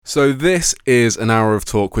So this is an hour of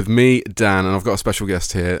talk with me, Dan, and I've got a special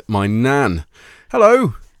guest here, my Nan.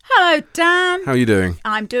 Hello. Hello, Dan. How are you doing?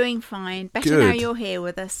 I'm doing fine. Better Good. now you're here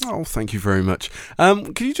with us. Oh, thank you very much.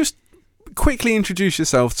 Can you just quickly introduce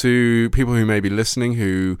yourself to people who may be listening,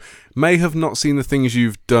 who may have not seen the things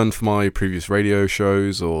you've done for my previous radio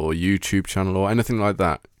shows or YouTube channel or anything like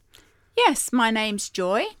that? Yes, my name's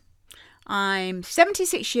Joy. I'm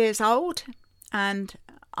 76 years old and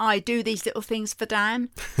I do these little things for Dan.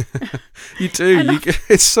 You do.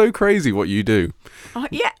 It's so crazy what you do.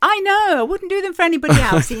 Yeah, I know. I wouldn't do them for anybody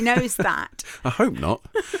else. He knows that. I hope not.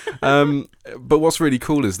 But what's really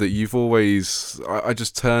cool is that you've always... I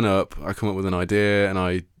just turn up, I come up with an idea, and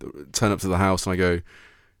I turn up to the house and I go,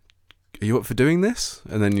 are you up for doing this?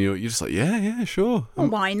 And then you're just like, yeah, sure. Well,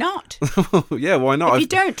 why not? Yeah, why not? If you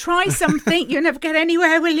don't try something, you'll never get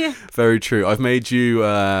anywhere, will you? Very true. I've made you...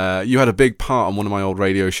 you had a big part on one of my old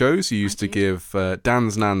radio shows. You used to give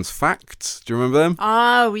Dan's Nan's Facts. Do you remember them?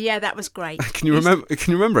 Oh, yeah, that was great. Can you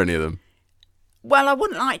remember any of them? Well, I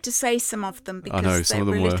wouldn't like to say some of them because they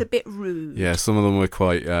were a little bit rude. Yeah, some of them were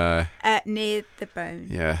quite... near the bone.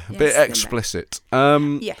 Yeah, a bit explicit.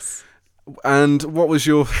 Yes. And what was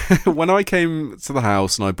your... when I came to the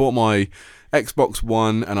house and I bought my Xbox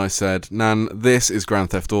One and I said, Nan, this is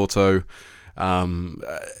Grand Theft Auto,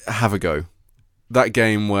 have a go. That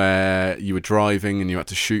game where you were driving and you had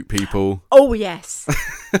to shoot people. Oh, yes.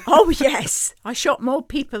 Oh, yes. I shot more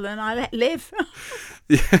people than I let live.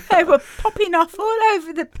 Yeah. They were popping off all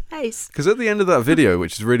over the place. Because at the end of that video,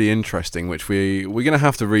 which is really interesting, which we're going to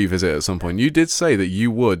have to revisit at some point, you did say that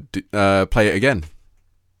you would play it again.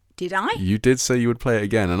 Did I? You did say you would play it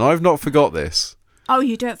again, and I've not forgot this. Oh,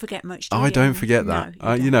 you don't forget much, do you? I don't forget that.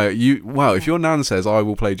 No, If your Nan says I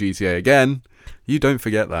will play GTA again, you don't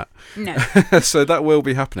forget that. No. So that will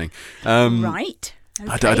be happening. Right.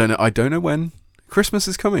 Okay. I don't know when. Christmas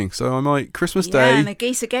is coming, so I might Christmas Yeah, Day. and the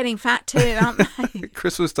geese are getting fat too, aren't they?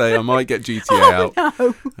 Christmas Day, I might get GTA out.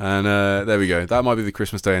 No. And there we go. That might be the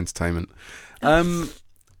Christmas Day entertainment.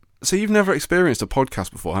 So you've never experienced a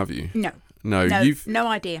podcast before, have you? No. No, no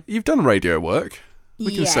idea. You've done radio work.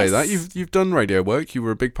 We can say that. You've done radio work. You were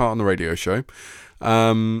a big part on the radio show.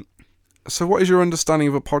 So what is your understanding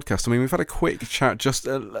of a podcast? I mean, we've had a quick chat just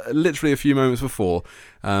literally a few moments before.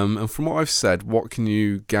 And from what I've said, what can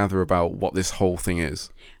you gather about what this whole thing is?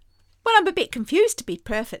 Well, I'm a bit confused, to be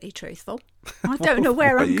perfectly truthful. I don't know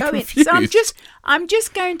where I'm going. Confused? So I'm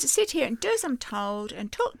just going to sit here and do as I'm told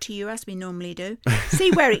and talk to you as we normally do. See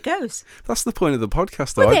where it goes. That's the point of the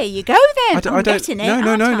podcast, though. Well, there you go then. I'm getting it.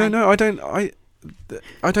 No.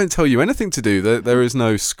 I don't tell you anything to do. There is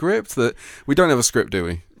no script. That we don't have a script, do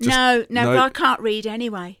we? No, but I can't read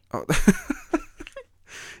anyway. Oh.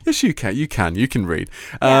 Yes, you can. You can read.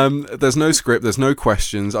 Yeah. There's no script. There's no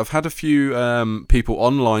questions. I've had a few people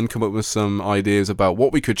online come up with some ideas about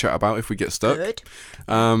what we could chat about if we get stuck. Good.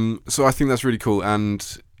 So I think that's really cool, and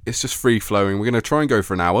it's just free flowing. We're going to try and go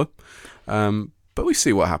for an hour, but we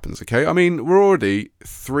see what happens. Okay. I mean, we're already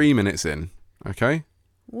 3 minutes in. Okay.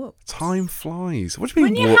 Whoops. Time flies. What do you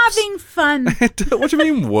mean? When you're having fun. What do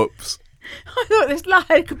you mean? Whoops. I thought it was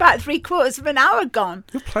like about 3/4 of an hour gone.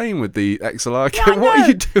 You're playing with the XLR. Yeah, what are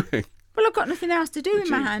you doing? Well, I've got nothing else to do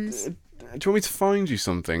with my hands. Do you want me to find you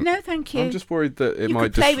something? No, thank you. I'm just worried that it might You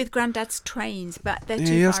could play with Granddad's trains, but they're too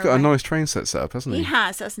far he has got away. a nice train set up, hasn't he? He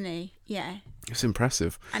has, hasn't he? Yeah. It's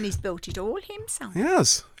impressive. And he's built it all himself. He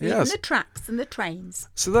has. Even the tracks and the trains.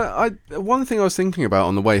 So one thing I was thinking about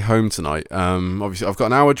on the way home tonight, obviously I've got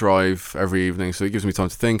an hour drive every evening, so it gives me time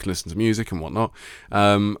to think, listen to music and whatnot.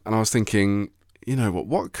 And I was thinking, you know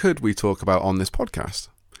what could we talk about on this podcast?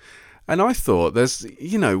 And I thought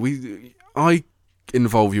I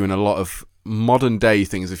involve you in a lot of modern day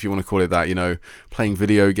things, if you want to call it that, playing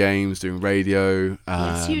video games, doing radio.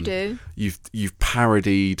 Yes, you do. You've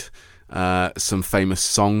parodied some famous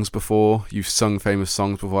songs before. You've sung famous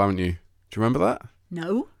songs before, haven't you? Do you remember that?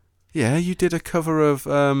 No. Yeah, you did a cover of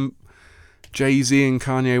Jay-Z and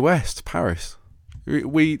Kanye West, Paris.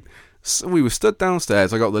 We were stood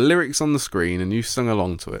downstairs, I got the lyrics on the screen, and you sung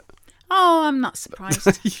along to it. Oh, I'm not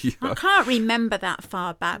surprised. Yeah. I can't remember that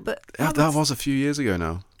far back, but... That was a few years ago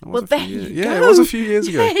now. There you go. Yeah, it was a few years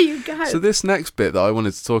ago. There you go. So this next bit that I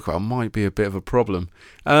wanted to talk about might be a bit of a problem.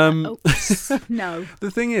 No.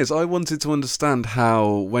 The thing is, I wanted to understand how,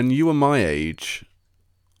 when you were my age,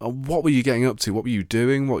 what were you getting up to? What were you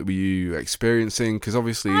doing? What were you experiencing? Because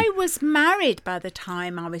obviously... I was married by the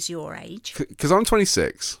time I was your age. Because I'm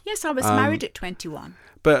 26. Yes, I was married at 21.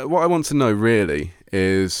 But what I want to know really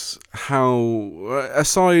is how,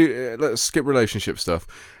 let's skip relationship stuff,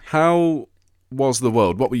 how was the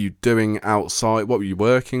world? What were you doing outside? What were you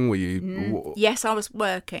working? Were you? Yes, I was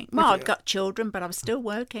working. Well, I'd got children, but I was still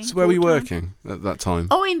working. So where were you full-time. working at that time?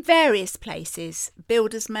 Oh, in various places.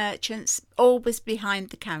 Builders, merchants, always behind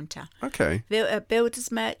the counter. Okay. Builders,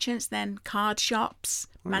 merchants, then card shops,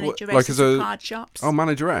 Like manageresses as a- of card shops. Oh,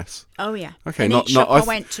 manageress. Oh, yeah. Okay, And not each shop I I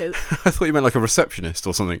went to. I thought you meant like a receptionist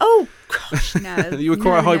or something. Oh, gosh, no. You were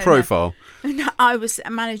quite high profile. No, I was a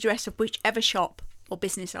manageress of whichever shop or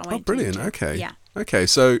business I went to. Oh, brilliant. into. Okay. Yeah. Okay,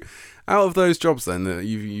 so out of those jobs then, that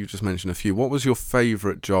you just mentioned a few, what was your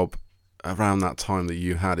favourite job around that time that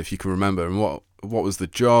you had, if you can remember? And what was the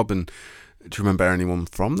job? And do you remember anyone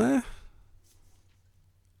from there?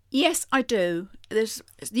 Yes, I do.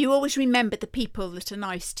 You always remember the people that are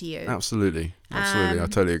nice to you. Absolutely. I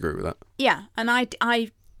totally agree with that. Yeah, and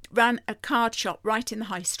I ran a card shop right in the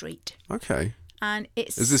high street. Okay. And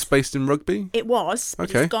Is this based in Rugby? It was, but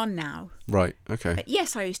Okay. it's gone now. Right, okay. But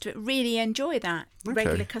yes, I used to really enjoy that. Okay.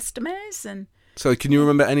 Regular customers and, So can you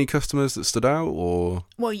remember any customers that stood out, or?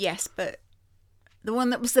 well, yes, but the one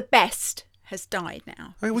that was the best has died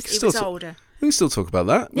now. Hey, we can He still was talk- older. We can still talk about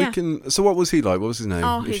that. Yeah. We can. So what was he like? What was his name?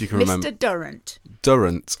 Oh, if he's you can Mr. remember. Durrant.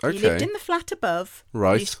 Durrant. He lived Okay. in the flat above.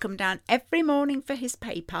 Right. He used to come down every morning for his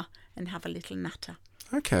paper and have a little natter.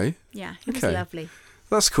 Okay. Yeah, he was Okay. lovely.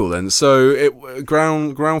 That's cool then. So it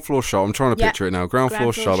ground floor shop. I'm trying to Yeah. picture it now. Ground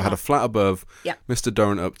floor shop. Had a flat above. Yeah. Mr.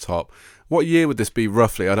 Durrant up top. What year would this be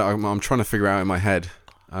roughly? I'm trying to figure it out in my head.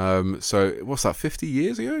 So what's that? 50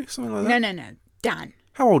 years ago, something like that. No. Dan,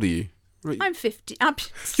 How old are you? I'm 50. I'm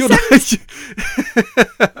You're not.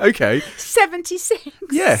 Okay. 76.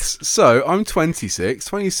 Yes. So I'm 26.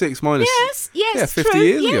 26 minus. Yes, Yeah, 50 true,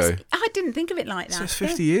 years yes. ago. I didn't think of it like that. So it's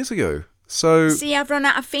 50 years ago. So See, I've run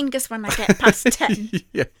out of fingers when I get past 10.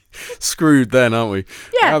 yeah, screwed then, aren't we?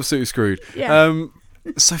 Yeah. Absolutely screwed. Yeah.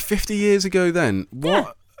 So 50 years ago then,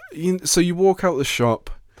 what? So you walk out the shop.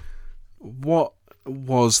 What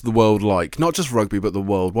was the world like? Not just Rugby, but the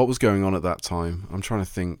world. What was going on at that time? I'm trying to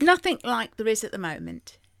think. Nothing like there is at the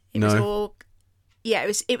moment. It was No. all, yeah,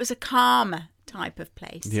 it was a calmer type of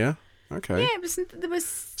place. Yeah. Okay. Yeah, there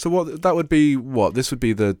was, So what? That would be what? This would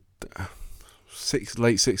be the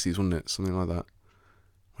late 60s, wouldn't it? Something like that.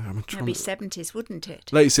 Wait, I'm trying maybe to- 70s, wouldn't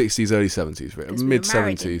it? Late 60s, early 70s, 'Cause we mid were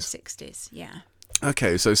married in the 70s. 60s, yeah.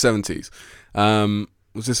 Okay, so 70s.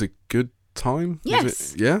 Was this a good time? Was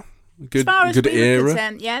Yes. it- yeah. Good. As far as Good we were era.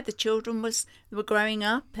 concerned, yeah, the children were growing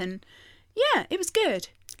up, and yeah, it was good.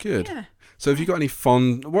 Good. Yeah. So have you got any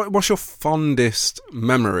what's your fondest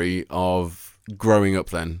memory of growing up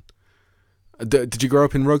then? Did you grow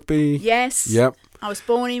up in Rugby? Yes. Yep. I was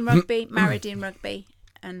born in Rugby, married in Rugby,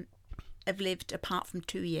 and have lived apart from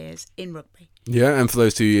 2 years in Rugby, Yeah, and for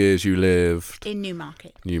those 2 years you lived in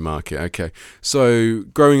Newmarket. Newmarket. Okay. So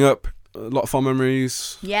growing up, a lot of fond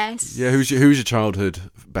memories. Yes. Yeah, who's your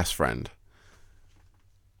childhood best friend?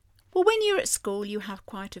 Well, when you're at school, you have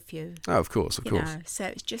quite a few. Oh, of course. You know, so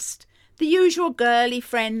it's just the usual girly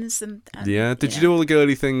friends and Yeah. Did you know. do all the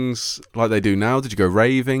girly things like they do now? Did you go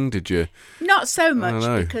raving? Did you? Not so I don't much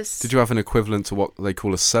know. because Did you have an equivalent to what they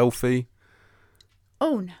call a selfie?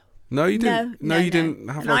 oh no, No, you didn't. No, you no. didn't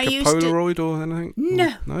have And like I a used to- Polaroid or anything.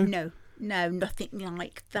 no, nothing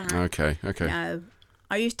like that. Okay. No,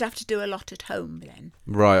 I used to have to do a lot at home then.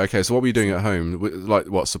 Right. Okay. So what were you doing at home? Like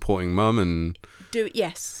what? Supporting mum and.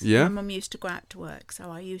 Yes. Yeah? My mum used to go out to work,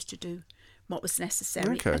 so I used to do what was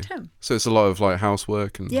necessary Okay. at home. So it's a lot of like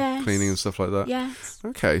housework and Yes. cleaning and stuff like that. Yes.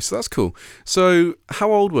 Okay. So that's cool. So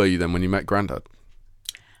how old were you then when you met Grandad?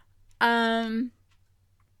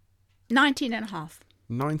 19 and a half.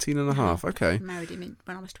 19 and a half. Okay. Married him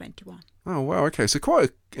when I was 21. Oh wow. Okay. So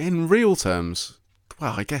in real terms,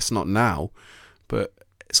 well, I guess not now, but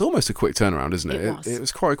it's almost a quick turnaround, isn't it? It was. It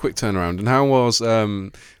was quite a quick turnaround. And how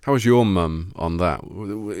was your mum on that?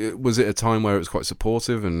 Was it a time where it was quite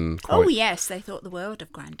supportive and quite? Oh yes, they thought the world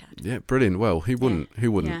of Grandad. Yeah, brilliant. Well, who wouldn't?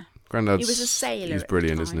 Who wouldn't? Yeah. Grandad's. He was a sailor He's at the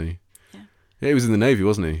brilliant, time. isn't he? Yeah. Yeah, he was in the Navy,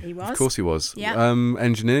 wasn't he? He was. Of course he was. Yeah.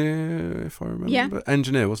 Engineer, if I remember. Yeah.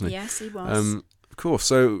 Engineer, wasn't he? Yes, he was. Of course.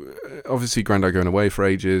 So obviously, Grandad going away for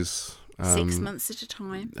ages. 6 months at a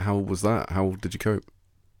time. How was that? How did you cope?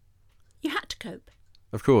 You had to cope.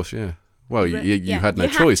 Of course, yeah. Well, you Yeah, had no you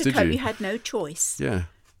choice, to did cope. you? You had no choice. Yeah.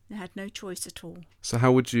 You had no choice at all. So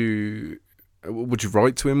how would you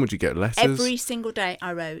write to him? Would you get letters? Every single day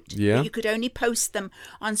I wrote. Yeah. But you could only post them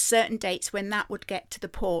on certain dates when that would get to the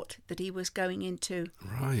port that he was going into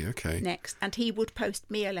Right. Okay. next. And he would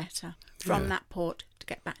post me a letter from Yeah. that port to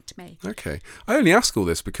get back to me. Okay. I only ask all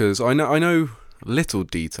this because I know little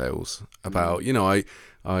details about, you know,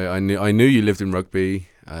 I knew you lived in Rugby.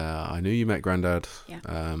 I knew you met Grandad. Yeah.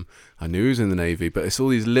 I knew he was in the Navy, but it's all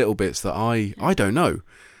these little bits that I don't know.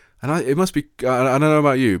 And it must be, I don't know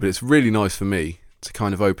about you, but it's really nice for me to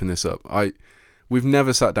kind of open this up. We've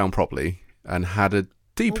never sat down properly and had a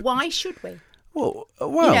deep... Well, why should we? Well, You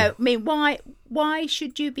know, I mean, why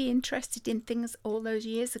should you be interested in things all those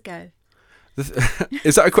years ago?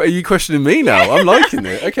 Is that are you questioning me now? I'm liking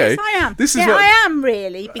it. Okay. Yes, I am. This is I am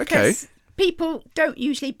really, because Okay. people don't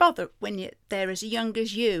usually bother when they're as young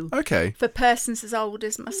as you. Okay. For persons as old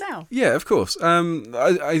as myself. Yeah, of course.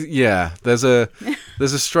 There's a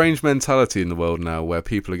strange mentality in the world now where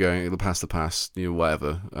people are going, the past, you know,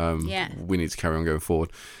 whatever. We need to carry on going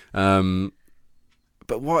forward.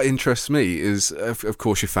 But what interests me is, of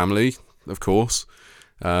course, your family, of course.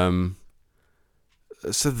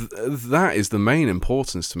 So that is the main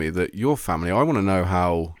importance to me, that your family, I want to know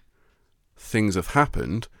how things have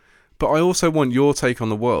happened, but I also want your take on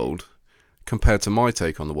the world compared to my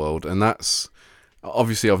take on the world. And that's,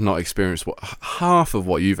 obviously I've not experienced half of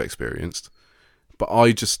what you've experienced, but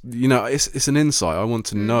I just, you know, it's an insight I want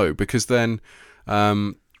to know, because then, let's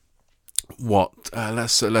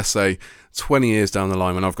say 20 years down the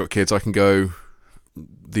line when I've got kids, I can go,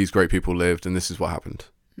 these great people lived and this is what happened.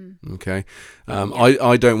 Okay.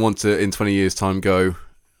 I don't want to, in 20 years' time, go,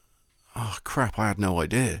 oh, crap, I had no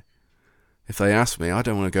idea. If they ask me, I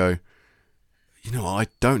don't want to go, you know, I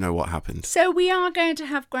don't know what happened. So we are going to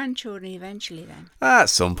have grandchildren eventually then? At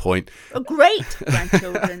some point.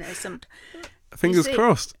 Great-grandchildren or something. Fingers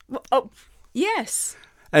crossed. Oh, yes.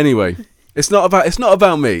 Anyway, it's not about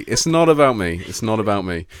me. It's not about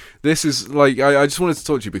me. This is like, I just wanted to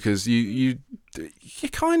talk to you because you're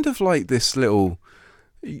kind of like this little...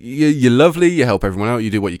 You're lovely, you help everyone out,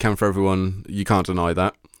 you do what you can for everyone, you can't deny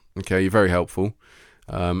that. Okay, you're very helpful.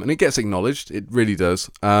 And it gets acknowledged, it really does.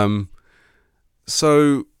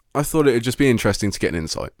 So I thought it would just be interesting to get an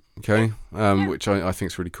insight, okay? Which I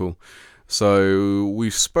think is really cool. So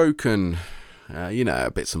we've spoken, you know,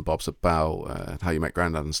 bits and bobs about how you met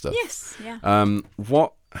Grandad and stuff. Yes, yeah.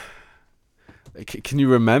 What... Can you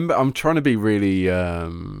remember? I'm trying to be really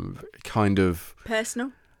kind of...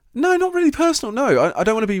 Personal? No, not really personal. No, I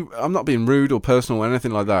don't want to be... I'm not being rude or personal or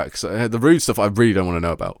anything like that. Because the rude stuff I really don't want to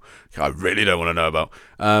know about.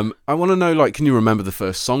 I want to know, like, can you remember the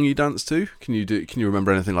first song you danced to? Can you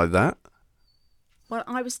remember anything like that? Well,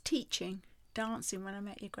 I was teaching dancing when I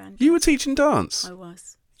met your granddad. You were teaching dance? I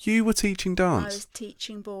was. You were teaching dance? I was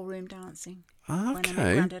teaching ballroom dancing. Okay. When I met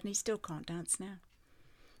Grandad, and he still can't dance now.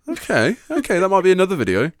 Okay, that might be another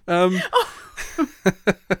video.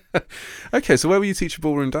 Okay, so where were you teaching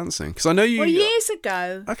ballroom dancing? Because I know you... Well, years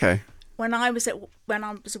ago. Okay. When I was at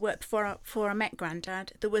work before I met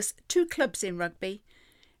Grandad, there was 2 clubs in Rugby.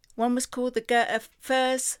 One was called the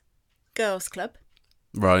Furs Girls Club.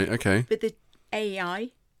 Right. Okay. With the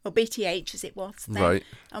AEI or BTH as it was then. Right.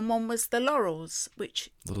 And one was the Laurels, which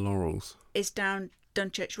is down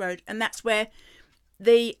Dunchurch Road, and that's where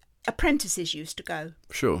the apprentices used to go.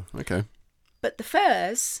 Sure. Okay. But the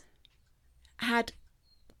Furs had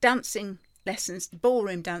dancing lessons,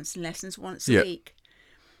 ballroom dancing lessons once a week.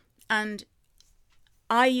 And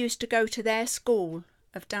I used to go to their school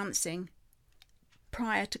of dancing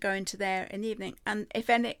prior to going to there in the evening. And if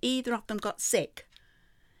either of them got sick,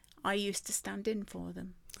 I used to stand in for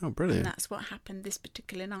them. Oh, brilliant. And that's what happened this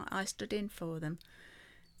particular night. I stood in for them.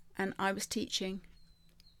 And I was teaching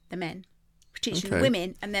the men. Teaching the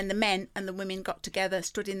women, and then the men and the women got together,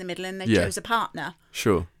 stood in the middle, and they chose a partner.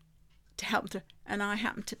 Sure. To help them. And I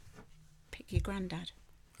happened to pick your Grandad.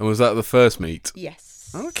 And was that the first meet?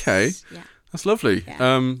 Yes. Okay. Yeah. That's lovely.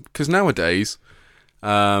 Yeah. Because nowadays,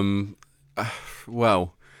 well,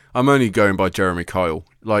 I'm only going by Jeremy Kyle.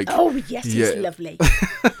 Like, oh yes, he's lovely.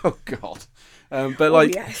 Oh God. But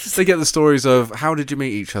like, they get the stories of, how did you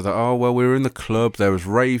meet each other? Oh well, we were in the club. There was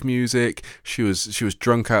rave music. She was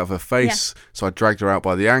drunk out of her face, so I dragged her out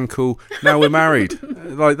by the ankle. Now we're married.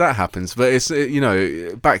 Like, that happens. But it's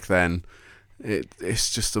back then,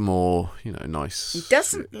 it's just a more nice. He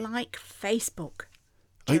doesn't like Facebook.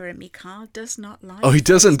 Jeremy Kyle does not like. Oh, he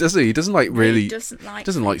doesn't, does he? He doesn't like really. He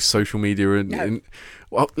doesn't like social media and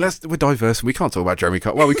well, we're diverse and we can't talk about Jeremy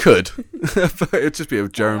Kyle. Well, we could, but it'd just be a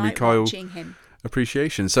Jeremy Kyle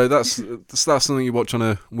appreciation. So that's something you watch on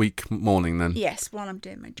a week morning then. Yes, while I'm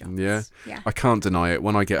doing my job. Yeah. I can't deny it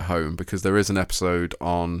when I get home, because there is an episode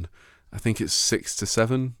on, I think it's 6 to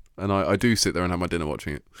 7, and I do sit there and have my dinner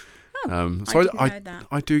watching it. So I know that.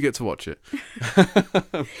 I do get to watch it.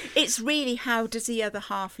 It's really, how does the other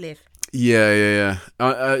half live? Yeah.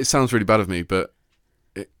 It sounds really bad of me, but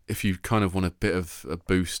if you kind of want a bit of a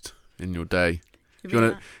boost in your day, If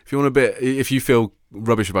you want a bit, if you feel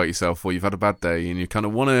rubbish about yourself or you've had a bad day and you kind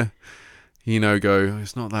of want to, go,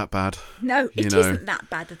 it's not that bad. No, it isn't that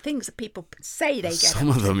bad. The things that people say they get. Some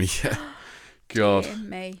of them, yeah. God. Dear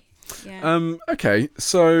me. Yeah. Okay,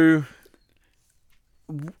 so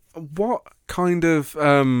what kind of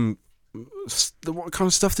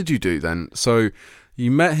stuff did you do then? So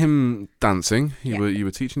you met him dancing. You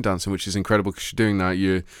were teaching dancing, which is incredible because you're doing that.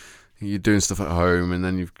 You're doing stuff at home, and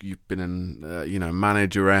then you've been in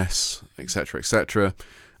manageress, etc., etc.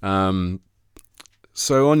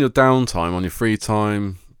 So on your downtime, on your free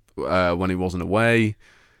time, when he wasn't away,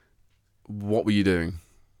 what were you doing?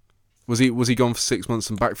 Was he gone for 6 months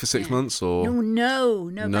and back for 6 months, or no?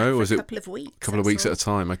 Back was for it a couple of weeks? A couple of weeks at a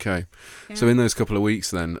time. Okay. Yeah. So in those couple of weeks,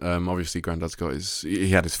 then obviously Grandad's got he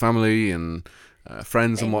had his family and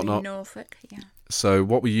friends and whatnot. In Norfolk, yeah. So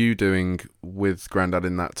what were you doing with Grandad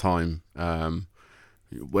in that time?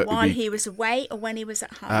 While he was away, or when he was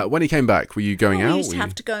at home? When he came back, were you going out? We used to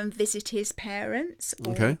have to go and visit his parents.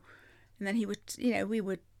 Okay. And then he would, we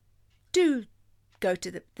would go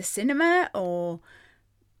to the cinema or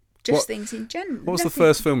just things in general. What was the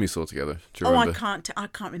first film you saw together? Do you remember? I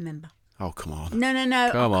can't remember. Oh, come on. No.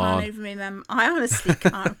 Come on. I can't even remember. I honestly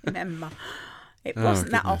can't remember. It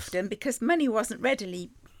wasn't that often because money wasn't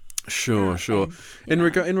readily. Sure. In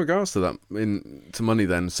regards to that, to money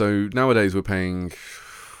then, so nowadays we're paying,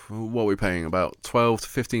 what are we paying? About £12 to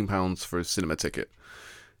 £15 for a cinema ticket.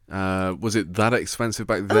 Was it that expensive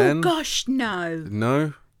back then? Oh gosh, no.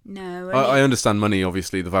 No? No. I understand money,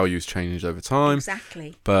 obviously, the value's changed over time.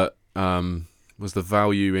 Exactly. But was the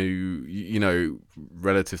value,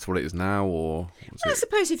 relative to what it is now, or? I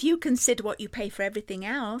suppose if you consider what you pay for everything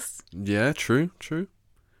else. Yeah, true.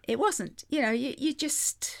 It wasn't. You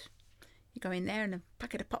just... You go in there and a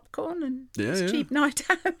packet of popcorn and it's a cheap night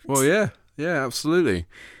out. Well, yeah, absolutely.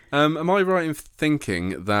 Am I right in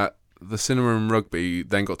thinking that the cinema and rugby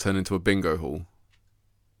then got turned into a bingo hall?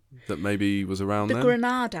 That maybe was around the then?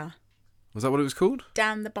 Granada. Was that what it was called?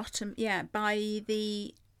 Down the bottom, by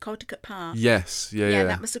the Caldicott Park. Yes, yeah.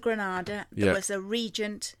 That was the Granada. There was a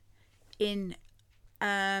Regent in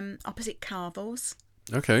opposite Carvel's.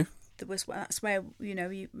 Okay. That's where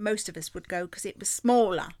most of us would go because it was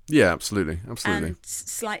smaller. Yeah, absolutely. And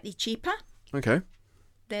slightly cheaper. Okay.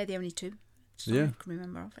 They're the only two. I can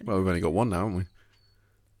remember of. Well, we've only got one now, haven't we?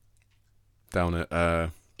 Down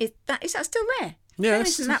at. Is that still there? Yeah. No,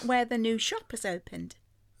 isn't that where the new shop has opened?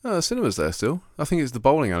 Oh, the cinema's there still. I think it's the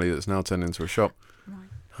bowling alley that's now turned into a shop. Right.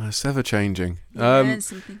 Oh, it's ever changing. Learn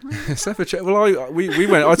something. It's ever changing. Well, we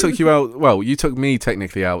went. I took you out. Well, you took me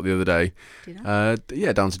technically out the other day. Did I?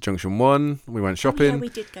 Down to Junction 1. We went shopping. Oh, yeah, we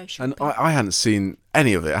did go shopping. And I hadn't seen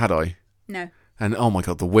any of it, had I? No. And oh my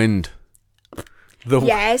God, the wind.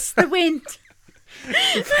 Yes, the wind.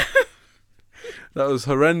 That was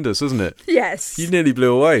horrendous, wasn't it? Yes. You nearly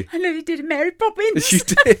blew away. I nearly did a Mary Poppins. You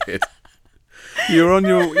did. You were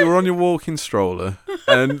on your walking stroller,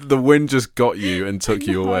 and the wind just got you and took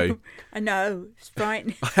you away. I know, it's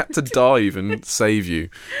frightening. I had to dive and save you.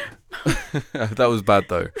 That was bad,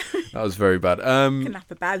 though. That was very bad. We can laugh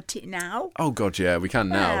about it now. Oh God, yeah, we can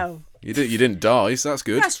now. Well, You didn't die, so that's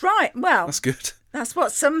good. That's right. Well, that's good. That's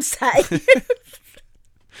what some say.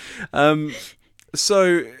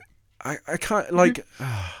 So I can't like.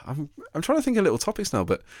 I'm trying to think of little topics now,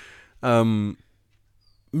 but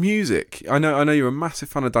music. I know you're a massive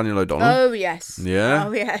fan of Daniel O'Donnell. Oh yes. Yeah.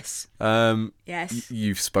 Oh yes. Yes.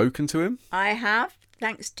 You've spoken to him. I have,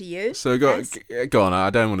 thanks to you. So go on. I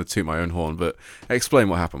don't want to toot my own horn, but explain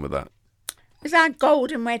what happened with that. It was our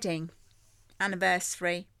golden wedding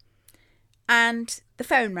anniversary, and the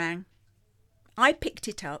phone rang. I picked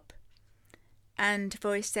it up, and a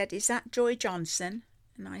voice said, "Is that Joy Johnson?"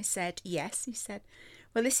 And I said, "Yes." He said,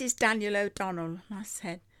 "Well, this is Daniel O'Donnell." And I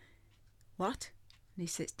said, "What?" And he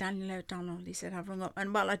said, "It's Daniel O'Donnell." He said, "I've rung up."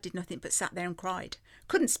 And well, I did nothing but sat there and cried.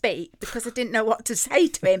 Couldn't speak because I didn't know what to say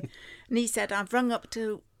to him. And he said, "I've rung up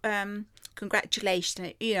to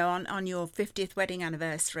congratulations, on your 50th wedding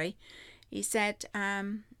anniversary." He said,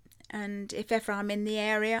 "And if ever I'm in the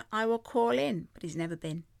area, I will call in." But he's never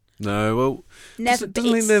been. No, well, never.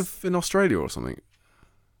 Doesn't he live in Australia or something?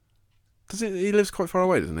 He lives quite far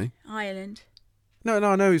away, doesn't he? Ireland. No,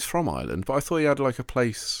 I know he's from Ireland, but I thought he had like a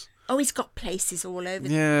place. Oh, he's got places all over.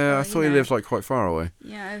 Yeah, I thought he lived like quite far away.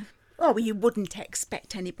 Yeah. Well, you wouldn't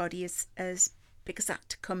expect anybody as big as that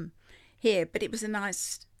to come here, but it was a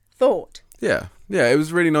nice thought. Yeah, it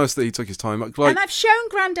was really nice that he took his time. And I've shown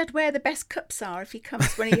Grandad where the best cups are if he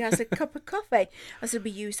comes when he has a cup of coffee. I said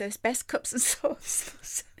we use those best cups and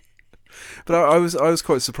sauces. But I was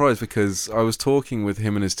quite surprised because I was talking with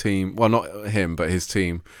him and his team. Well, not him, but his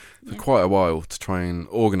team. for quite a while to try and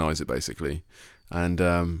organise it, basically. And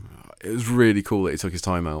it was really cool that he took his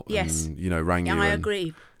time out Yes. and, rang you. I and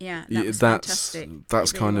agree. Yeah, that's fantastic.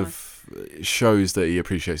 That's It kind really of shows that he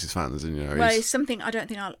appreciates his fans, and well, it's something I don't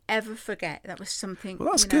think I'll ever forget. That was something. Well,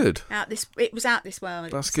 that's good. It was out this world.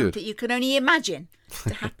 That's It was good. something you could only imagine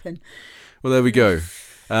to happen. Well, there we go.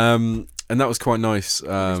 And that was quite nice. It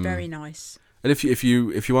was very nice. And if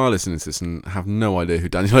you are listening to this and have no idea who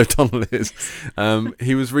Daniel O'Donnell is,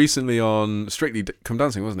 he was recently on Strictly Come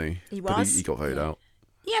Dancing, wasn't he? He But was. he got voted out.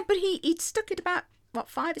 Yeah, but he'd stuck it about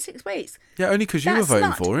 5 or 6 weeks. Yeah, only because you were That's voting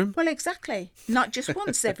not- for him. Well, exactly. Not just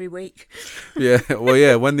once every week. Yeah, well,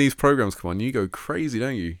 yeah. When these programs come on, you go crazy,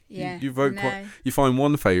 don't you? Yeah, You vote. I know. You find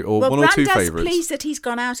one favourite or Well, one or two Grandad's favourites. pleased that he's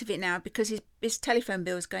gone out of it now because his telephone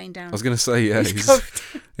bill's going down. I was going to say, yeah, He's got-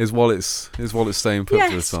 his wallet's staying put for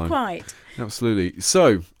the yes, time. quite. Absolutely.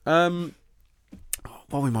 So,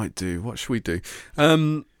 what we might do? What should we do?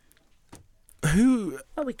 Who?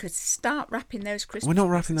 Well, we could start wrapping those Christmas. We're not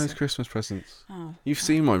wrapping presents those Christmas presents. up. Oh. You've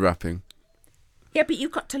seen my wrapping. Yeah, but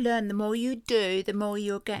you've got to learn. The more you do, the more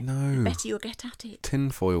you'll get. No. The better you'll get at it.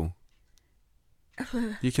 Tin foil.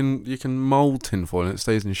 You can mould tin foil and it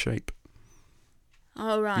stays in shape.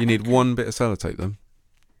 All right. You need okay. one bit of sellotape then.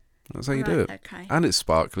 That's how you do Right, it. Okay. And it's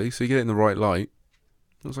sparkly, so you get it in the right light.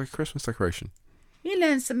 It looks like a Christmas decoration. You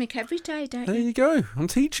learn something every day, don't There you? you go. I'm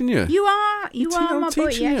teaching you. You are, I'm my boy.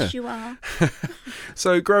 teaching Yes, you. you are.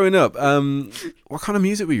 So growing up, what kind of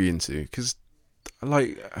music were you into? Because,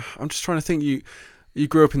 I'm just trying to think. You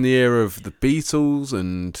grew up in the era of the Beatles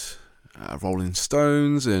and Rolling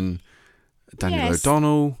Stones and Daniel Yes.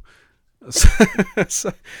 O'Donnell.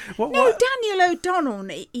 So, what? No, Daniel O'Donnell.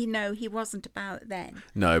 He wasn't about then.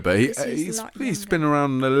 No, but Because he's a lot he's younger. been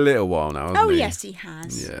around a little while now. Hasn't Oh he? yes, he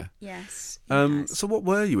has. Yeah. Yes. he has. So what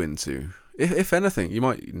were you into? If anything, you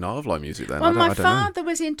might not have liked music then. Well, my I don't know. father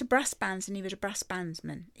was into brass bands, and he was a brass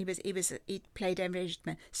bandsman. He played every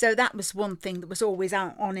instrument, so that was one thing that was always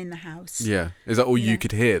on in the house. Yeah, is that all you Yeah.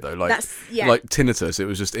 could hear though? Like Yeah. like tinnitus, it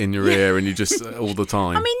was just in your ear and you just all the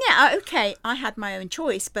time. I mean, yeah, okay, I had my own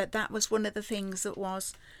choice, but that was one of the things that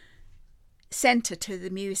was centre to the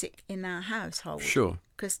music in our household. Sure.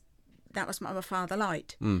 Because that was what my father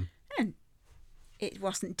liked, Mm. and it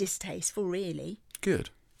wasn't distasteful, really. Good.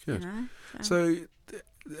 You Good. know?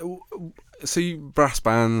 So you brass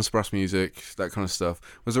bands, brass music, that kind of stuff.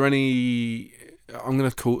 Was there any?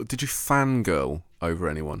 Did you fangirl over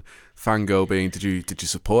anyone? Fangirl being, did you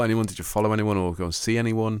support anyone? Did you follow anyone or go and see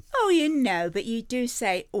anyone? Oh, but you do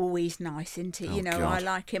say always nice, isn't it? Oh, I God.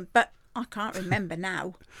 like him, but I can't remember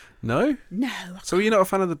now. No. No. So were you not a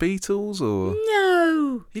fan of the Beatles, or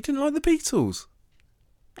No. you didn't like the Beatles?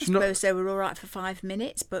 I Do you not? suppose they were all right for 5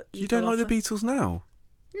 minutes, but You don't like the Beatles? Beatles now?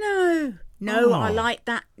 No. Oh. I like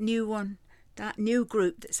that new one, that new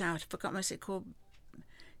group that's out. I forgot what's it called.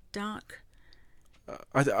 Dark.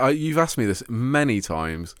 You've asked me this many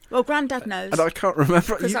times, Well, Grandad knows and I can't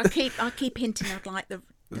remember. because I keep hinting I'd like the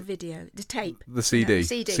video, the tape, The CD.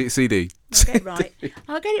 CD. CD. I'll get it right.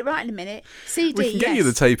 I'll get it right in a minute. CD. We can get yes. you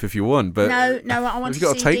the tape if you want, but No, I want have you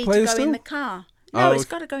got a a CD tape player to go still? in the car. No, Oh, it's okay.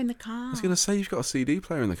 got to go in the car. I was going to say you've got a CD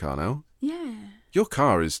player in the car now. Yeah, Your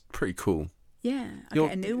car is pretty cool. yeah. I'll You're-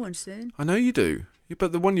 get a new one soon. I know you do,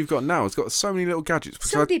 but the one you've got now has got so many little gadgets.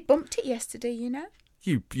 Because Somebody bumped it yesterday,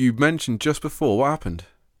 you mentioned just before what happened,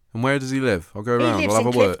 and where does he live? I'll go He around. lives I'll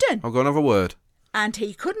have in a word. Clifton. I'll go and have a word. And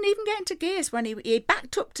he couldn't even get into gears when he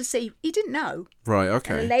backed up to see. He didn't know. Right. And a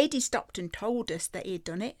Okay. lady stopped and told us that he had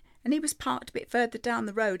done it. And he was parked a bit further down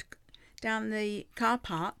the road, down the car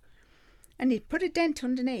park, and he'd put a dent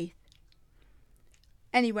underneath.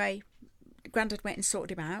 Anyway, Grandad went and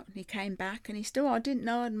sorted him out, and he came back, and he said, I didn't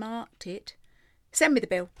know I'd marked it. Send me the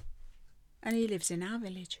bill. And he lives in our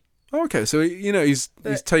village. Oh, okay. So he's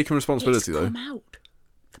But taken responsibility It's though. come out.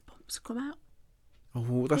 The bumps come out.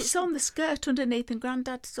 Oh, that's. It's on the skirt underneath, and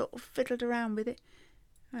Grandad sort of fiddled around with it.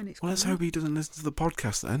 And it's Well, let's come out. hope he doesn't listen to the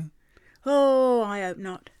podcast then. Oh, I hope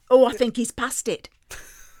not. Oh, I think he's past it.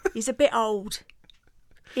 He's a bit old.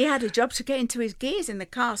 He had a job to get into his gears in the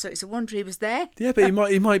car, so it's a wonder he was there. Yeah, but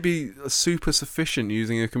he might be super sufficient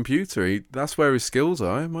using a computer. That's where his skills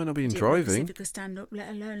are. He might not be in Didn't want to see driving. if he could stand up, let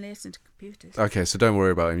alone listen to computers. Okay, so don't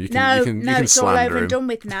worry about him. You can No, you can it's all slander over him. and done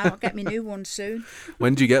with now. I'll get me new one soon.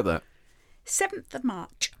 When do you get that? 7th of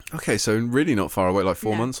March. Okay, so really not far away, like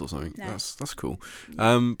 4 No, months or something. no. That's cool.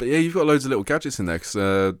 But yeah, you've got loads of little gadgets in there because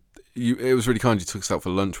it was really kind. You took us out for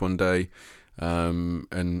lunch one day,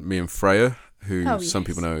 and me and Freya, who Oh, some yes.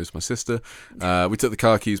 people know is my sister, we took the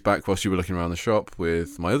car keys back whilst you were looking around the shop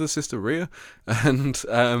with my other sister Ria, and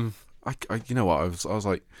I you know what I was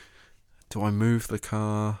like, do I move the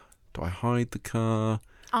car? Do I hide the car?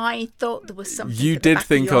 I thought there was something. You at the did back of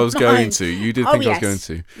think I your was going mind. to. You did Oh, think I yes. was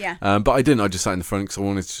going to. Yeah. But I didn't. I just sat in the front because I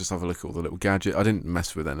wanted to just have a look at all the little gadget. I didn't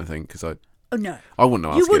mess with anything because I Oh no. wouldn't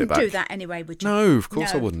know how You to get it wouldn't back. do that anyway, would you? No, of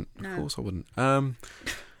course I No, wouldn't. Of no. course I wouldn't. No,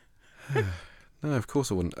 of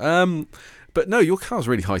course I wouldn't. But no, your car's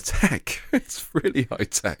really high tech. It's really high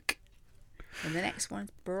tech. And the next one's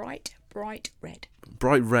bright red.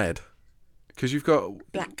 Bright red. Because you've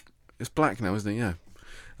got... Black. It's black now, isn't it? Yeah.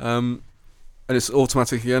 And it's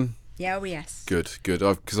automatic again? Yeah, oh yes. Good.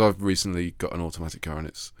 Because I've recently got an automatic car and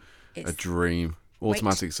it's a dream.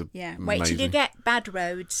 Automatics are amazing. Wait till you get bad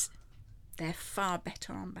roads. They're far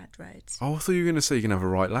better on bad roads. Oh, I thought you were going to say you can have a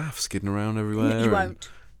right laugh skidding around everywhere. You won't.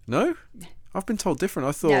 No? I've been told different.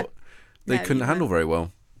 I thought they couldn't handle very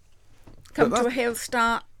well. Come to a hill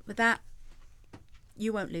start with that,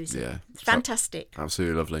 you won't lose it. Yeah. It's fantastic.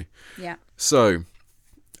 Absolutely lovely. Yeah. So,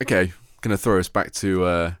 okay, going to throw us back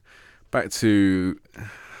to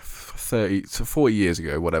 40 years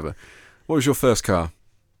ago, whatever. What was your first car?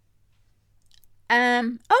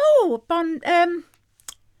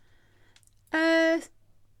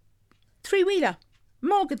 Three-wheeler.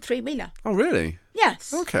 Morgan three-wheeler. Oh, really?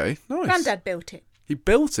 Yes. Okay, nice. Granddad built it. He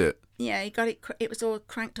built it? Yeah, he got it. It was all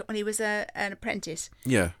cranked up when he was an apprentice.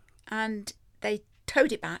 Yeah. And they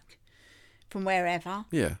towed it back from wherever.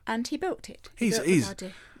 Yeah. And he built it. He's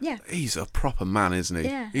a proper man, isn't he?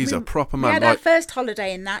 Yeah. He's a proper man. We had our first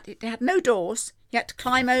holiday in that. It had no doors. You had to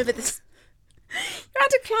climb over the... You had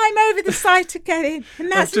to climb over the side to get in, and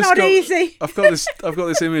that's not easy. I've got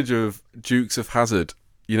this image of Dukes of Hazzard.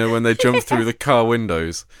 You know, when they jump through the car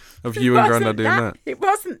windows, of you and Grandad doing that. It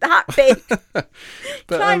wasn't that big. But,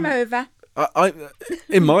 climb over. I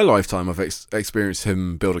in my lifetime, I've experienced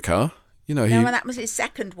him build a car. You know, No, that was his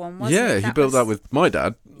second one, wasn't it? Yeah, he built that with my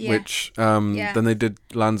dad, Yeah. which then they did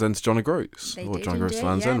Land's End to John O'Groats, They or did John O'Groats to indeed,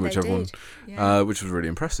 Land's yeah, End, they whichever one, did. Yeah. which was really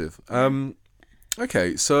impressive.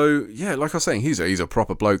 Okay, so yeah, like I was saying, he's a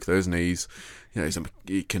proper bloke, though, isn't he?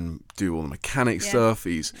 He can do all the mechanic stuff.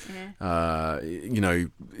 He's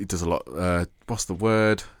he does a lot. What's the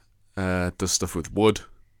word? Does stuff with wood.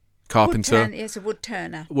 Carpenter. He's a wood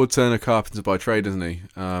turner. Wood turner, carpenter by trade, isn't he?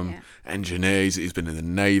 Engineer. He's been in the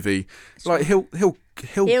Navy. Like he'll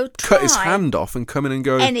cut his hand off and come in and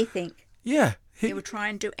go anything. Yeah, He will try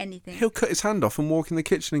and do anything. He'll cut his hand off and walk in the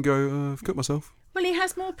kitchen and go, "I've cut myself." Well, he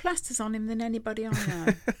has more plasters on him than anybody I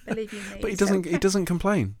know. Believe you me. But he doesn't. He doesn't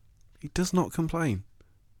complain. He does not complain.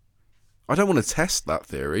 I don't want to test that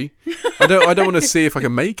theory. I don't want to see if I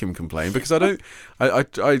can make him complain because I don't.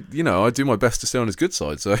 I do my best to stay on his good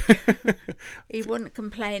side. So he wouldn't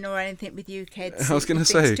complain or anything with you kids. I was going to He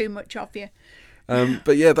say thinks too much of you.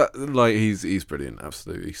 But yeah, he's brilliant,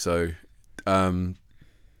 absolutely. So,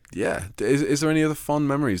 yeah. Is there any other fond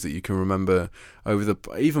memories that you can remember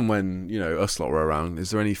even when us lot were around?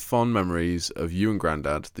 Is there any fond memories of you and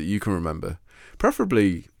Grandad that you can remember?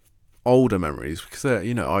 Preferably older memories, because I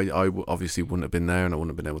obviously wouldn't have been there and I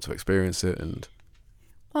wouldn't have been able to experience it. And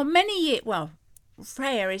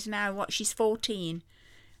Freya is now she's 14,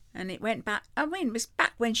 and it went back. I mean, it was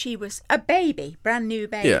back when she was a baby, brand new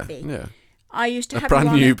baby. Yeah. I used to have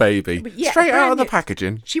brand new baby, straight out of the new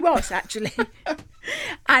packaging. She was actually,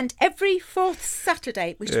 and every fourth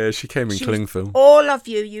Saturday, she came in cling film. All of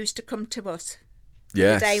you used to come to us.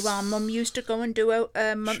 Yes. The day while Mum used to go and do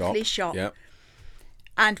a monthly shop. Yep.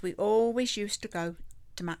 And we always used to go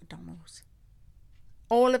to McDonald's.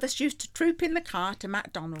 All of us used to troop in the car to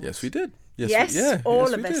McDonald's. Yes, we did.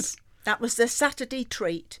 All of us. That was the Saturday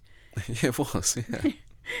treat. Yeah, it was, yeah.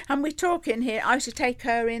 And we're talking here, I used to take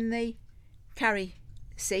her in the carry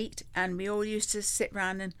seat, and we all used to sit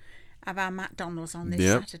round and have our McDonald's on this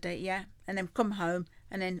Saturday, yeah. And then come home,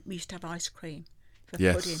 and then we used to have ice cream for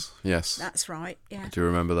pudding. Yes. That's right, yeah. Do you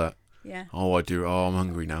remember that? Yeah. Oh, I do. Oh, I'm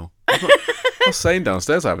hungry now. I was saying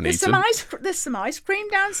downstairs I haven't eaten. There's some ice cream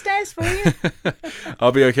downstairs for you.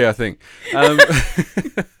 I'll be okay, I think.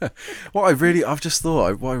 What I really want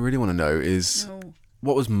to know is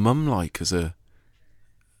what was Mum like as a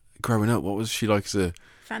growing up? What was she like as a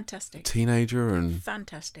fantastic teenager? And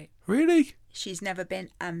fantastic. Really? She's never been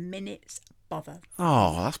a minute's bother.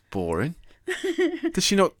 Oh, that's boring. Does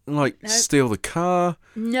she not steal the car?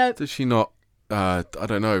 Nope. Does she not? I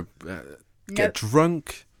don't know. Get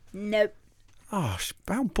drunk? Nope. Oh,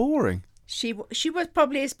 how boring. She was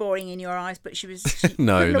probably as boring in your eyes, but she couldn't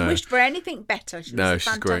have wished for anything better. She was a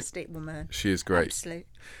fantastic woman. She is great. Absolutely.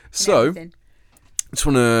 So, just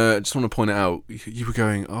want to point it out. You were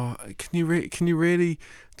going, oh, can you really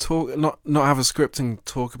talk? Not have a script and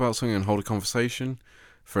talk about something and hold a conversation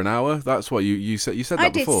for an hour. That's what you said. You said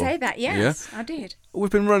that before. I did say that. Yes, yeah? I did. We've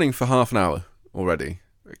been running for half an hour already.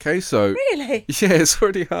 Okay, so Really? yeah, it's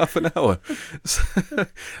already half an hour. So,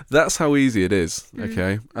 that's how easy it is.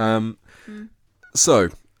 Okay. So,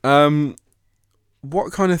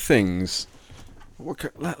 what kind of things?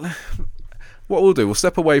 What we'll do, we'll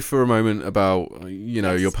step away for a moment about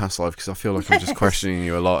your past life, because I feel like I'm just questioning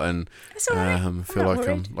you a lot, and That's all right. feel like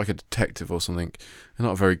worried. I'm like a detective or something, and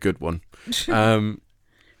not a very good one.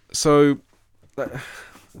 So, what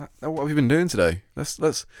have you been doing today? Let's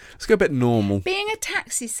go a bit normal. Being a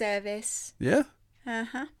taxi service. Yeah.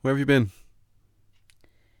 Uh-huh. Where have you been?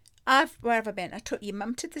 Where have I been? I took your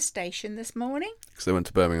mum to the station this morning. Because they went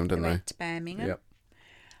to Birmingham, didn't They they? went to Birmingham. Yep.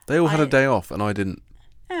 They all had a day off, and I didn't.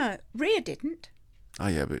 No, Rhea didn't. Oh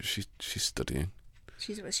yeah, but she's studying.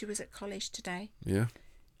 She was at college today. Yeah.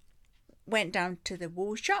 Went down to the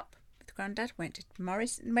wool shop with Grandad. Went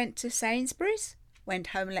to Sainsbury's. Went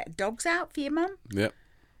home and let the dogs out for your mum. Yep.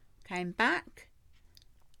 Came back.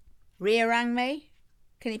 Rhea rang me.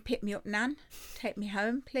 Can you pick me up, Nan? Take me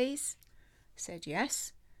home, please. I said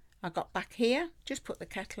yes. I got back here. Just put the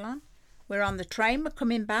kettle on. We're on the train. We're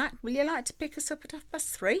coming back. Will you like to pick us up at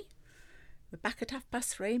 3:30? We're back at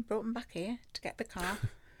 3:30. Brought them back here to get the car.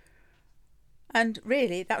 And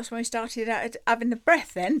really, that was when we started out having a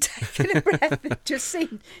breath then, taking a breath.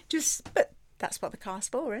 But that's what the car's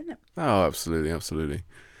for, isn't it? Oh, absolutely, absolutely.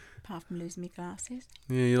 Apart from losing my glasses.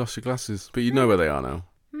 Yeah, you lost your glasses, but you know where they are now.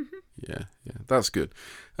 Mm-hmm. Yeah, that's good.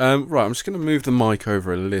 Right, I'm just going to move the mic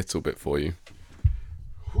over a little bit for you.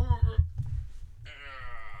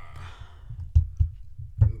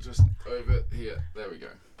 Just over here. There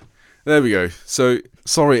we go. So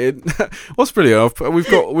sorry. What's brilliant?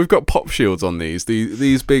 We've got pop shields on these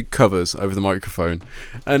big covers over the microphone,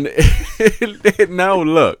 and it now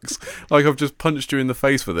looks like I've just punched you in the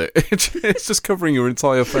face with it. It's just covering your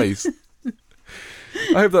entire face.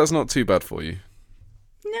 I hope that's not too bad for you.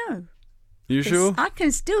 No. You sure? I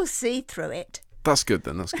can still see through it. That's good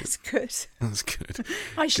then. That's good. That's good.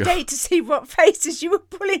 I stayed to see what faces you were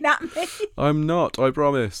pulling at me. I'm not. I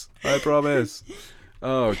promise.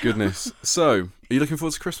 Oh, goodness. So, are you looking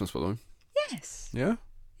forward to Christmas, by the way? Yes. Yeah?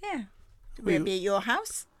 Yeah. We'll be at your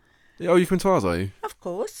house. Oh, you come to ours, are you? Of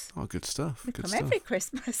course. Oh, good stuff. We come every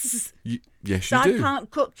Christmas. Yes, so you do. I can't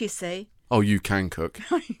cook, you see. Oh, you can cook.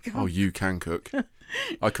 You Oh, you can cook.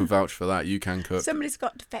 I can vouch for that. You can cook. Somebody's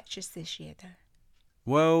got to fetch us this year, though.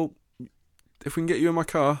 Well, if we can get you in my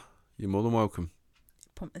car, you're more than welcome.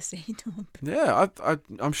 Pump the seat up. Yeah,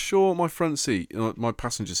 I'm sure my front seat, my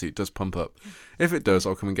passenger seat, does pump up. If it does,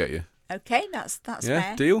 I'll come and get you. Okay, that's yeah,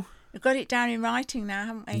 fair. Deal? We've got it down in writing now,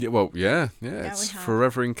 haven't we? Yeah, well, yeah. Yeah, It's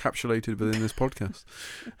forever encapsulated within this podcast.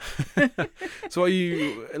 So, are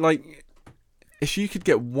you like? If you could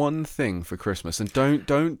get one thing for Christmas, and don't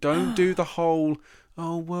do the whole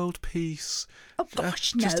world peace. Oh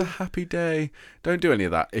gosh, no. Just a happy day. Don't do any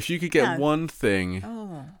of that. If you could get one thing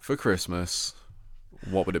for Christmas,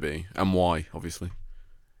 what would it be, and why? Obviously.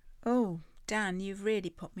 Oh, Dan, you've really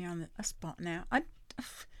put me on a spot now. I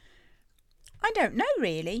don't know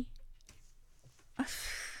really.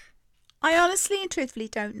 I honestly and truthfully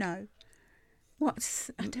don't know.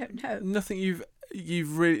 I don't know. Nothing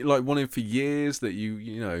you've really wanted for years that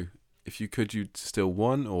you know, if you could, you'd still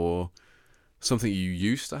want, or something you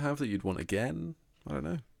used to have that you'd want again. I don't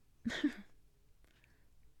know.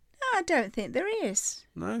 No, I don't think there is.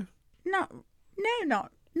 No.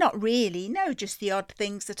 Not really. No, just the odd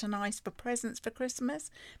things that are nice for presents for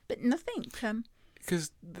Christmas, but nothing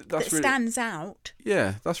because that stands out.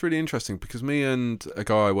 Yeah, that's really interesting, because me and a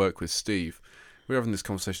guy I work with, Steve, we were having this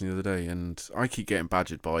conversation the other day, and I keep getting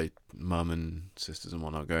badgered by mum and sisters and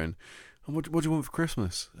whatnot, going, what do you want for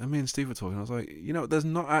Christmas? And me and Steve were talking. I was like, there's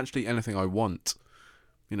not actually anything I want.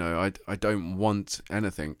 I don't want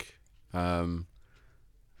anything. I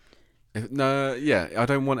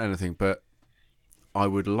don't want anything, but I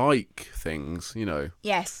would like things,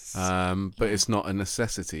 Yes. But it's not a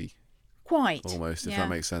necessity. Quite. Almost, if that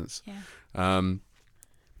makes sense. Yeah.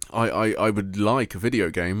 I would like a video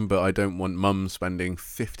game, but I don't want mum spending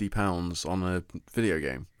 £50 on a video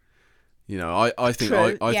game. I think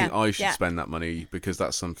I should spend that money, because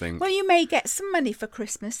that's something. Well, you may get some money for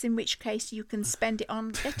Christmas, in which case you can spend it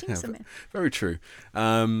on getting something. Very true.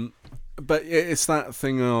 But it's that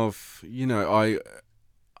thing of,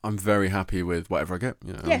 I'm very happy with whatever I get.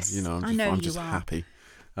 Yes, I'm just happy.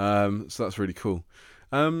 So that's really cool.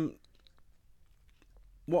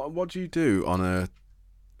 What do you do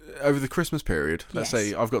over the Christmas period? Let's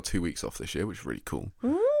say I've got 2 weeks off this year, which is really cool.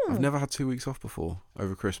 Ooh. I've never had 2 weeks off before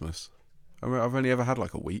over Christmas. I've only ever had a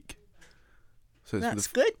week. So that's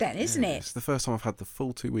good then, isn't it? It's the first time I've had the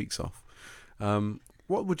full 2 weeks off. What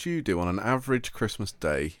what would you do on an average Christmas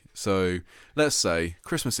day? So let's say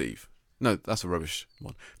Christmas Eve. No, that's a rubbish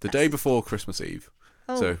one. The day before Christmas Eve.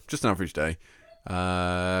 Oh. So just an average day.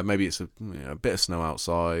 Maybe it's a bit of snow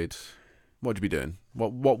outside. What would you be doing?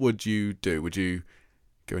 What would you do? Would you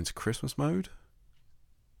go into Christmas mode?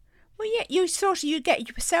 Well, yeah, you get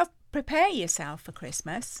yourself, prepare yourself for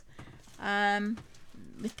Christmas.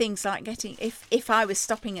 With things like getting, if I was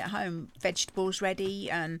stopping at home, vegetables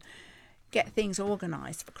ready and get things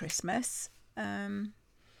organised for Christmas.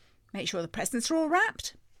 Make sure the presents are all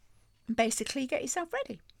wrapped. And basically get yourself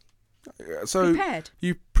ready. So prepared.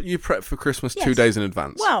 You prep for Christmas Yes. 2 days in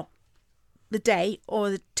advance? Well, the day or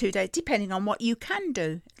the 2 days, depending on what you can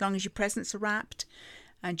do. As long as your presents are wrapped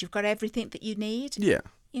and you've got everything that you need. Yeah.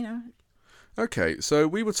 You know. Okay, so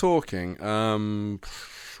we were talking,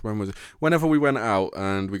 when was it? Whenever we went out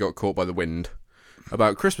and we got caught by the wind,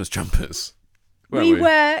 about Christmas jumpers. We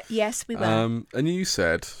were. Yes, we were. And you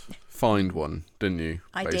said, find one, didn't you?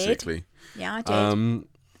 I basically. did. Yeah, I did.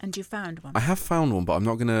 And you found one. I have found one, but I'm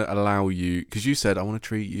not going to allow you, because you said, I want to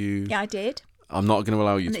treat you. Yeah, I did. I'm not going to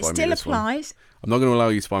allow you And to it buy me still this one. applies. I'm not going to allow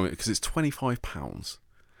you to buy me, because it's £25.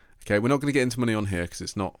 Okay, we're not going to get into money on here, because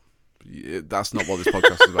it's not, that's not what this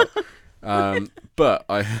podcast is about. But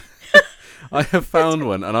I have found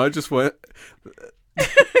one, and I just went,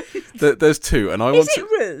 there's two, and I want Is it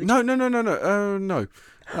rude? No. No.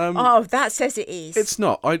 Oh, that says it is. It's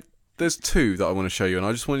not. There's two that I want to show you, and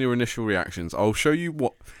I just want your initial reactions. I'll show you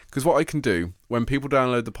because what I can do when people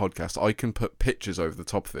download the podcast, I can put pictures over the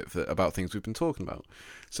top of it about things we've been talking about.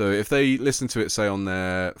 So if they listen to it, say on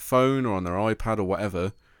their phone or on their iPad or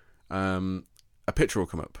whatever, a picture will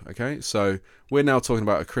come up. Okay, so we're now talking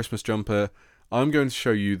about a Christmas jumper. I'm going to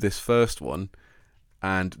show you this first one,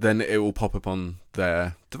 and then it will pop up on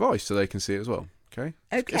their device so they can see it as well. Okay.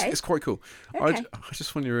 It's quite cool. Okay. I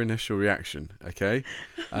just want your initial reaction. Okay.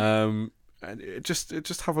 And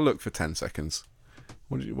just have a look for 10 seconds.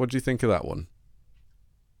 What do you think of that one?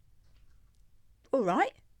 All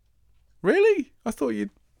right. Really? I thought you'd.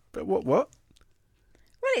 But what? Well,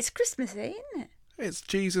 it's Christmassy, isn't it? It's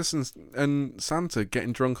Jesus and Santa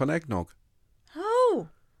getting drunk on eggnog. Oh.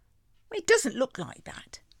 Well, it doesn't look like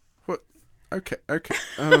that. What? Okay.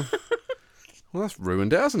 Well, that's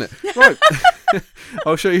ruined it, hasn't it? Right.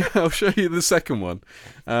 I'll show you the second one.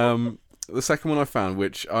 The second one I found,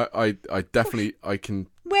 which I definitely I can.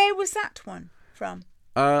 Where was that one from?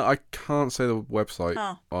 I can't say the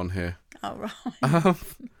website on here. Oh, right.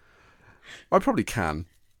 I probably can.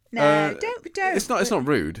 No, don't. It's not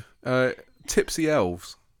rude. Tipsy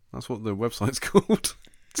Elves. That's what the website's called.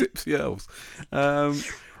 Tipsy Elves.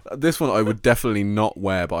 This one I would definitely not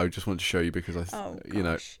wear, but I just want to show you because you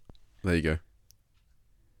know. There you go.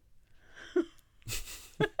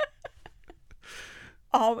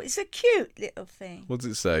 Oh, it's a cute little thing. What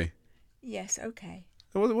does it say? Yes, okay.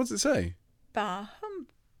 What does it say? Bar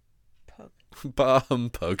humpug. Bar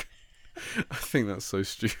humpug. I think that's so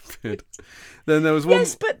stupid. Then there was one.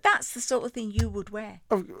 Yes, but that's the sort of thing you would wear.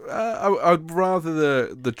 I'd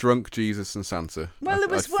rather the drunk Jesus and Santa. Well, there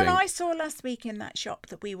was one I saw last week in that shop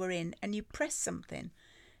that we were in, and you pressed something,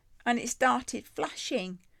 and it started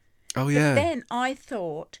flashing. Oh yeah. But then I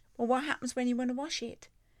thought, well, what happens when you want to wash it?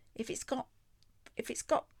 If it's got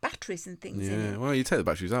batteries and things in it. Yeah. Well, you take the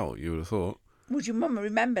batteries out. You would have thought. Would your mum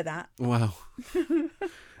remember that? Wow.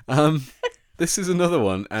 This is another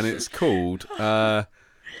one, and it's called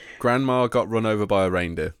Grandma Got Run Over by a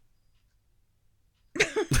Reindeer.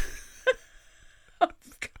 Oh,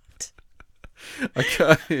 God.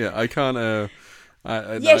 I can't.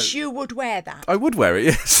 Yes, you would wear that. I would wear it,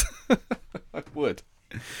 yes. I would.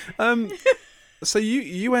 So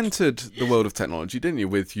you entered the world of technology, didn't you,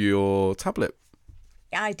 with your tablet?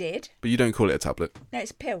 I did. But you don't call it a tablet. No,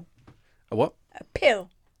 it's a pill. A what? A pill.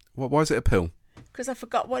 Why is it a pill? Because I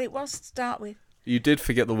forgot what it was to start with. You did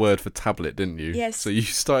forget the word for tablet, didn't you? Yes. So you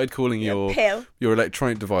started calling your pill. Your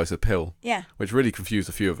electronic device a pill. Yeah. Which really confused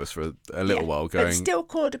a few of us for a little while. Going, but it's still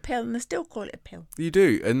called a pill, and they still call it a pill. You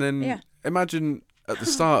do, and then imagine at the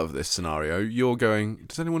start of this scenario, you're going,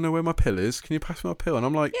 "Does anyone know where my pill is? Can you pass me my pill?" And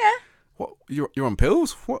I'm like, "Yeah." What? You're on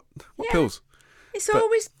pills? What pills? It's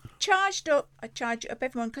always charged up. I charge it up,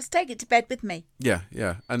 everyone, because take it to bed with me. Yeah.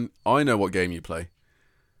 And I know what game you play.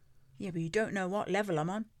 Yeah, but you don't know what level I'm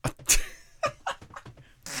on.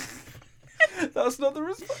 That's not the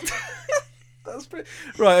response. That's pretty...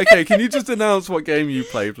 Right, okay, can you just announce what game you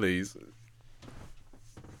play, please?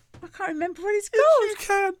 I can't remember what it's called. You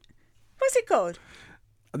can. What's it called?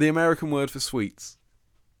 The American word for sweets.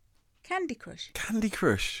 Candy Crush. Candy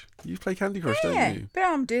Crush. You play Candy Crush, don't you? But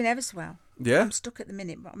I'm doing ever so well. Yeah? I'm stuck at the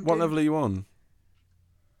minute. But What level are you on?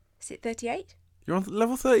 Is it 38? You're on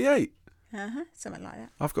level 38. Something like that.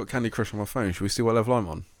 I've got Candy Crush on my phone. Should we see what level I'm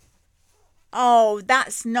on? Oh,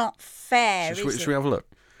 that's not fair, Should is we it? have a look?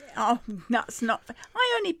 Oh, that's not fair.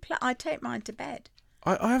 I take mine to bed.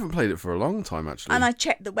 I haven't played it for a long time, actually. And I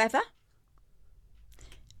check the weather.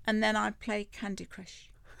 And then I play Candy Crush.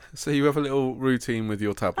 So you have a little routine with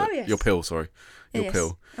your tablet? Oh, yes. Your pill, sorry. Your Yes.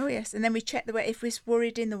 pill. Oh, yes. And then we check the weather. If we're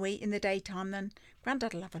worried in the daytime, then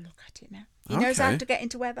Grandad will have a look at it now. He knows how Okay. to get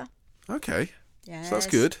into weather. Okay. Yes. So that's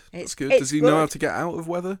good. That's good. Does he know how to get out of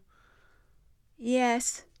weather?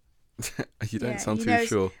 Yes. You don't Yeah, sound he too knows-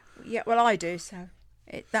 sure. Yeah, well, I do, so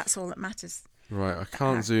that's all that matters. Right, I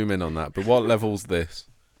can't zoom in on that, but what level's this?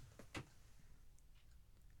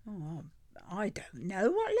 Oh, I don't know.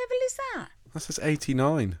 What level is that? That says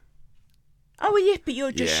 89. Oh, well, yeah, but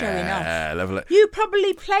you're just showing off. Yeah, level it. You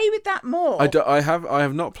probably play with that more. I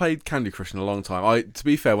have not played Candy Crush in a long time. To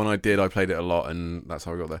be fair, when I did, I played it a lot, and that's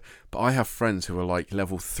how I got there. But I have friends who are like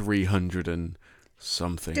level 300 and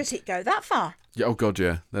something. Does it go that far? Yeah, oh god,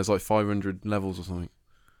 yeah. There's like 500 levels or something.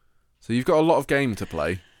 So you've got a lot of game to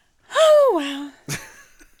play. Oh, well.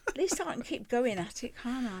 At least I can keep going at it,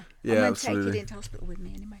 can't I? Yeah, I'm going to absolutely. take it into hospital with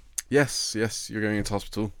me anyway. Yes, you're going into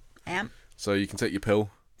hospital, I am. so you can take your pill.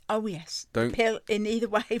 Oh, yes. Don't- Pill in either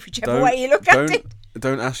way, whichever way you look at it.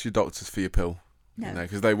 Don't ask your doctors for your pill. No.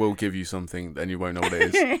 Because they will give you something and you won't know what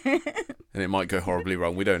it is. And it might go horribly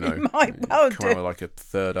wrong. We don't know. It might well Come out do. with like a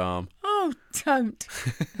third arm. Oh, don't.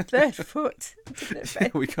 Third foot.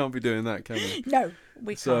 We can't be doing that, can we? No,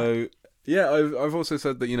 we can't. So, yeah, I've also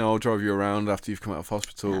said that, I'll drive you around after you've come out of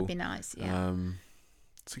hospital. That'd be nice, yeah.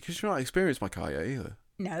 So, because you're not experienced my car yet either.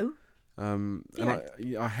 No. And Yeah.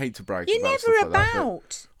 I hate to brag You're about never stuff like that, but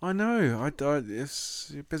about. I know.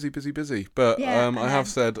 It's busy. But Yeah, I I have know.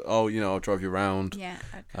 said, I'll drive you around. Yeah,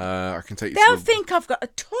 okay. I can take you They'll to the... think I've got a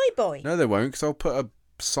toy boy. No, they won't, because I'll put a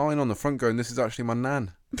sign on the front going, this is actually my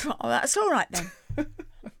nan. Oh, that's all right then.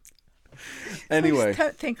 Anyway. Please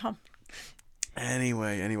don't think I'm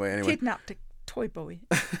Anyway. kidnapped a toy boy.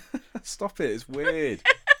 Stop it. It's weird.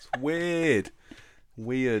 It's weird.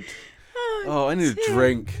 Weird. Oh, I need a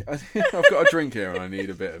drink. I've got a drink here and I need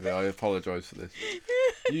a bit of it. I apologise for this.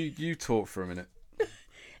 You talk for a minute.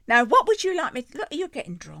 Now, what would you like me to... Look, you're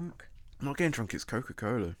getting drunk. I'm not getting drunk. It's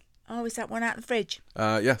Coca-Cola. Oh, is that one out of the fridge?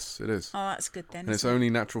 Yes, it is. Oh, that's good then. And it's isn't it? only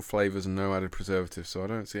natural flavours and no added preservatives, so I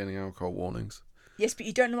don't see any alcohol warnings. Yes, but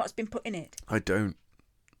you don't know what's been put in it. I don't.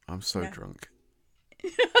 I'm so No. drunk.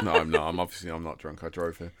 No, I'm not. I'm not drunk. I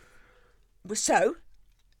drove here. Well, so?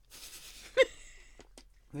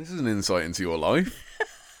 This is an insight into your life.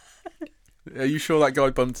 Are you sure that guy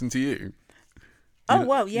bumped into you? Oh,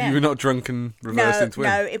 well, yeah. You were not drunk and reversed into him?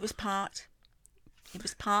 No, it was parked. It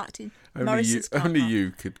was parked in Morrison's car Only park.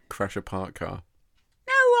 you could crash a parked car.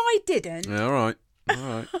 No, I didn't. Yeah, all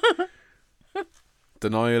right.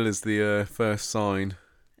 Denial is the first sign.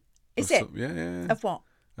 Is of it? Yeah. Of what?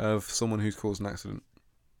 Of someone who's caused an accident.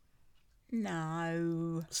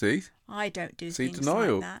 No, See? I don't do See, things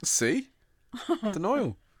denial. like that. See?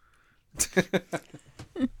 Denial.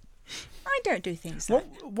 I don't do things like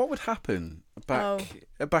that. What would happen back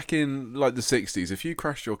Oh. back in like the 60s if you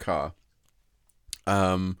crashed your car?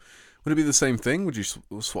 Would it be the same thing? Would you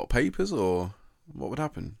swap papers or what would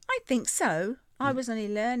happen? I think so. I was only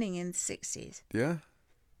learning in the 60s. Yeah.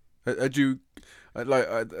 Had you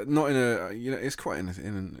not in a it's quite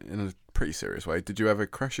in a pretty serious way. Did you ever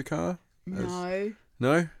crash a car? No,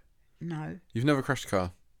 No? no, You've never crashed a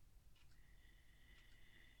car?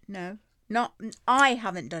 no. Not. I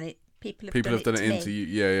haven't done it. People have done it into to me. you.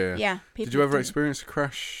 Yeah. Yeah. People Did you have ever done it. experience a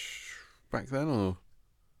crash back then or?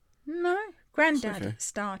 No. Grandad okay.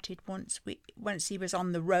 started once he was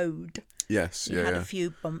on the road. Yes, He had a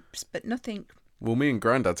few bumps, but nothing. Well, me and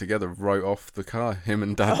Grandad together wrote off the car. Him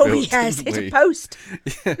and Dad Oh built, yes, didn't hit we? a post.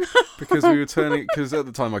 Yeah, because we were turning. Because at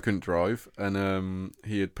the time I couldn't drive, and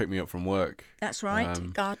he had picked me up from work That's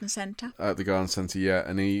right. Garden centre. at the garden centre. Yeah,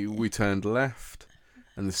 and we turned left,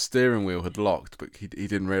 and the steering wheel had locked, but he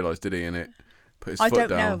didn't realise, did he? And it put his I foot don't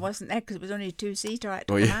down. know. I wasn't there because it was only a 2-seater. I had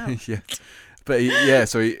to Well, come yeah, out. yeah. But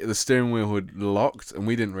the steering wheel had locked, and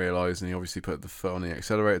we didn't realise, and he obviously put the foot on the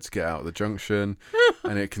accelerator to get out of the junction,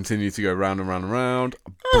 and it continued to go round and round and round,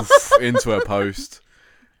 poof, into a post,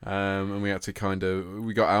 and we had to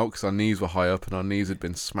we got out because our knees were high up, and our knees had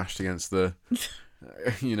been smashed against the,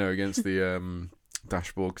 against the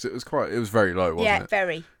dashboard, because it was very low, wasn't Yeah, it?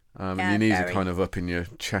 very. And Yeah, your knees very. are kind of up in your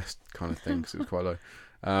chest kind of thing, because it was quite low.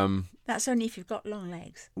 That's only if you've got long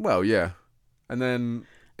legs. Well, yeah. And then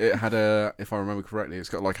it had if I remember correctly, it's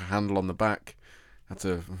got like a handle on the back. Had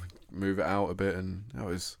to move it out a bit, and it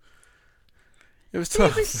was It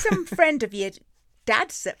tough. was some friend of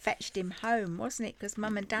Dad's that fetched him home, wasn't it? Because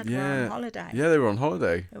Mum and Dad were on holiday. Yeah, they were on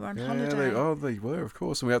holiday. They were on holiday. They were, of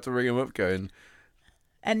course. And we had to ring them up going,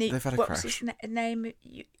 and they've had a what crash. was his name?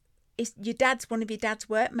 Is your dad's one of your dad's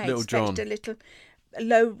workmates? Little John. Fetched a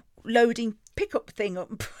little loading pickup thing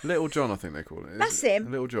up. Little John, I think they call it. That's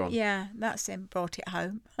him. Little John. Yeah, that's him. Brought it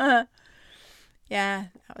home. Yeah,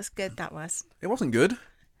 that was good. That was. It wasn't good.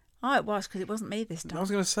 Oh, it was, because it wasn't me this time. I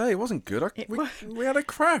was going to say, it wasn't good. We had a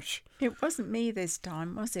crash. It wasn't me this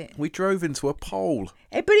time, was it? We drove into a pole.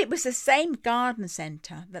 But it was the same garden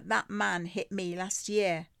centre that man hit me last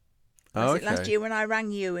year. Was it last year when I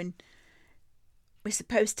rang you and we're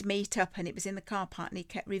supposed to meet up and it was in the car park and he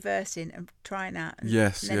kept reversing and trying out. And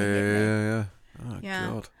Yes, then he hit me. Yeah.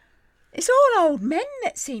 Oh, God. It's all old men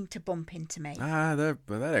that seem to bump into me. They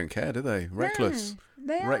don't care, do they? Reckless.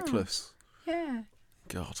 No, they Reckless. are. Yeah.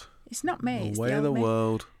 God. It's not me. It's The way of the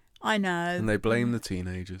world. I know. And they blame the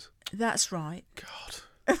teenagers. That's right.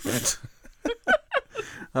 God.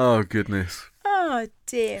 Oh, goodness. Oh,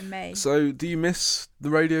 dear me. So, do you miss the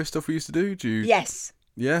radio stuff we used to do? Yes.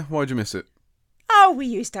 Yeah? Why'd you miss it? Oh, we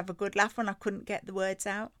used to have a good laugh when I couldn't get the words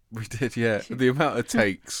out. We did, yeah. The amount of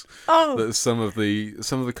takes that some of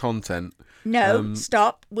the content. No,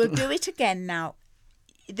 stop. We'll do it again now.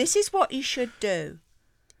 This is what you should do.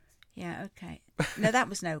 Yeah, okay. No, that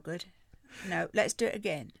was no good. No, let's do it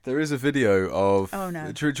again. There is a video of... Oh,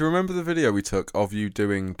 no. Do you remember the video we took of you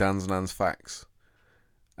doing Dan's and Anne's Facts?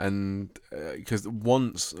 And because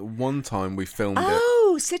one time we filmed it.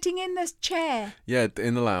 Oh, sitting in this chair. Yeah,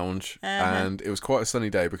 in the lounge. And it was quite a sunny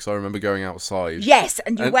day because I remember going outside. Yes,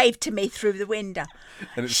 and you waved to me through the window.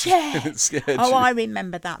 And it scared you. Oh, I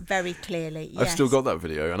remember that very clearly. Yes. I've still got that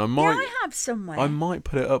video, and I have somewhere. I might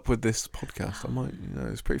put it up with this podcast. I might,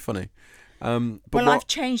 it's pretty funny. But I've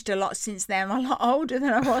changed a lot since then. I'm a lot older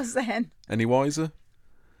than I was then. Any wiser?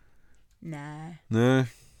 No. No.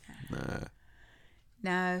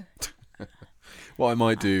 What I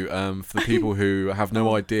might do, for the people who have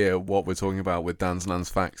no idea what we're talking about with Dan's and Anne's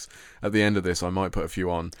Facts, at the end of this I might put a few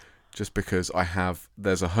on, just because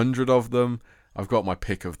there's 100 of them, I've got my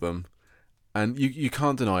pick of them, and you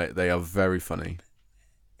can't deny it, they are very funny.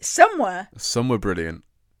 Some were brilliant,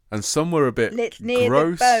 and some were a bit near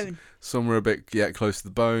gross, the bone. Some were a bit close to the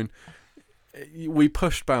bone. We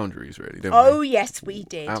pushed boundaries, really, didn't we? Oh, yes, we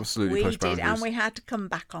did. Absolutely pushed boundaries. And we had to come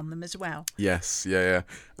back on them as well. Yes, yeah.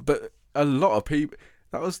 But a lot of people,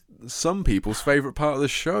 that was some people's favourite part of the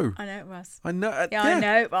show. I know it was. I know. I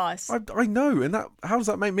know it was. I know, and how does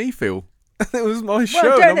that make me feel? It was my show.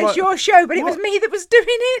 Well, it's your show, but it was me that was doing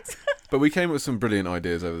it. But we came up with some brilliant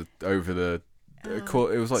ideas over the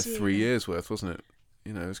it was like 3 years worth, wasn't it?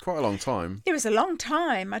 It was quite a long time. It was a long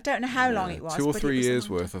time. I don't know how long it was. 2 or 3 years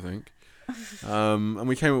worth, I think. And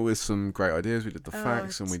we came up with some great ideas. We did the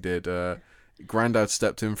facts, and we did. Grandad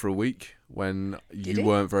stepped in for a week when you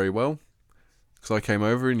weren't very well, because I came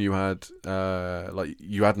over and you had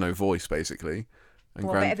you had no voice basically. And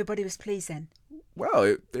but everybody was pleased then. Well,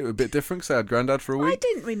 it was a bit different because I had Grandad for a week. I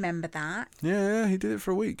didn't remember that. Yeah, he did it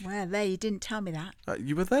for a week. Well, you didn't tell me that.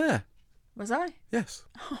 You were there. Was I? Yes.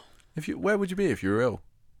 Where would you be if you were ill?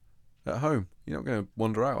 At home. You're not going to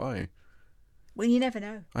wander out, are you? Well, you never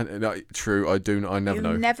know. True, I do. I never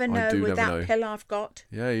know. You never know with that pill I've got.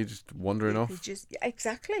 Yeah, you're just wandering off.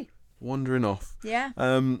 Exactly. Wandering off. Yeah.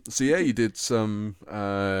 So yeah, you did some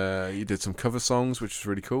cover songs, which was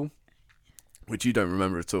really cool, which you don't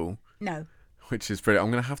remember at all. No. Which is brilliant.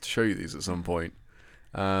 I'm going to have to show you these at some point.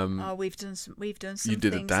 We've done some. You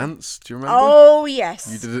did things. A dance. Do you remember? Oh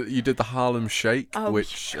yes. You did the Harlem Shake,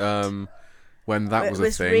 which when that was a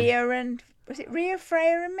thing. Was it Rhea,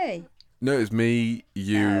 Freya, and me? No, it was me,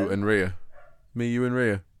 you, and Rhea. Me, you, and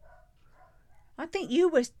Rhea. I think you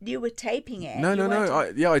were taping it.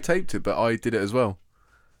 No. I taped it, but I did it as well.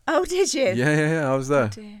 Oh, did you? Yeah. I was there. Oh,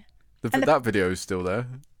 dear. That video is still there.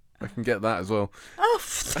 I can get that as well. Oh.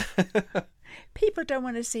 People don't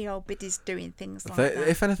want to see old biddies doing things like that.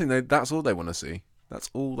 If anything, that's all they want to see.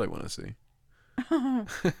 That's all they want to see.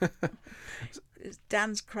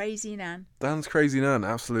 Dan's Crazy Nan. Dan's Crazy Nan,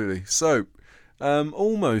 absolutely. So,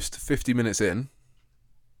 almost 50 minutes in.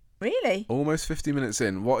 Really? Almost 50 minutes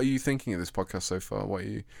in. What are you thinking of this podcast so far? What are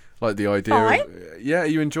you like the idea? Fine. Are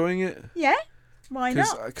you enjoying it? Yeah. Why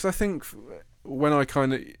not? Because I think when I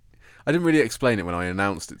didn't really explain it when I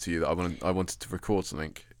announced it to you that I wanted to record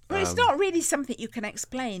something. Well, it's not really something you can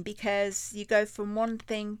explain because you go from one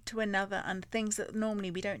thing to another and things that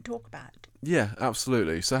normally we don't talk about. Yeah,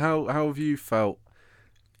 absolutely. So how have you felt?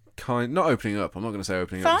 Not opening up. I'm not going to say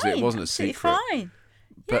opening up because it wasn't a secret. Fine.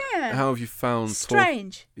 But yeah. How have you found?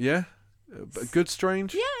 Strange. Yeah. Good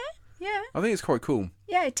strange. Yeah. I think it's quite cool.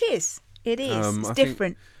 Yeah, it is. It is. It's I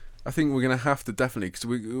different. I think we're going to have to definitely, because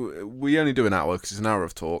we only do an hour because it's an hour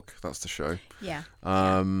of talk. That's the show. Yeah.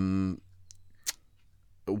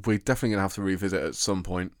 We're definitely going to have to revisit at some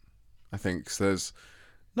point, I think, because there's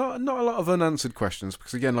not a lot of unanswered questions.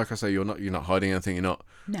 Because again, like I say, you're not hiding anything. You're not,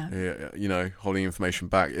 holding information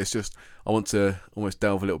back. It's just I want to almost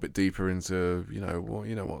delve a little bit deeper into,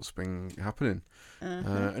 what's been happening,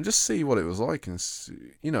 and just see what it was like, and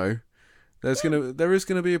there is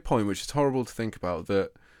gonna be a point, which is horrible to think about,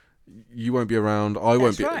 that you won't be around. I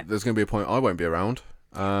won't be. Right. There's going to be a point I won't be around.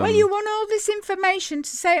 Well, you want all this information to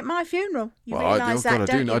say at my funeral. You realise that,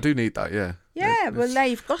 don't you? I do need that, yeah. Yeah, well, there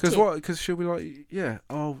you've got it. Because she'll be like, yeah,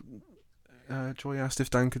 Joy asked if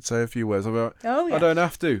Dan could say a few words. I'll be like, oh, yeah. I don't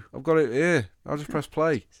have to. I've got it here. I'll just press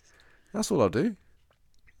play. That's all I'll do.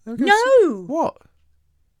 No! What?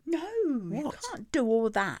 No, you can't do all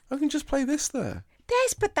that. I can just play this there.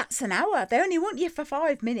 Yes, but that's an hour. They only want you for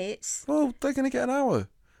 5 minutes. Well, they're going to get an hour.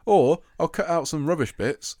 Or I'll cut out some rubbish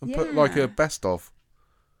bits and put like a best of.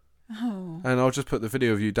 Oh. And I'll just put the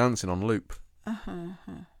video of you dancing on loop.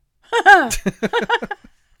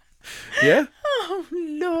 Yeah? Oh,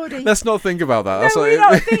 Lordy. Let's not think about that. No, we're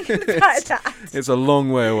not thinking about that. It's a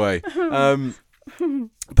long way away.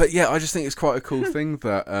 But yeah, I just think it's quite a cool thing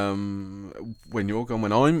that when you're gone,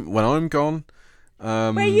 when I'm gone.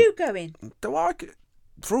 Where are you going?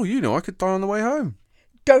 For all you know, I could die on the way home.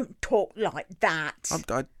 Don't talk like that.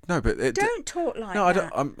 Don't talk like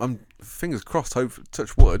that. I'm fingers crossed. Hope,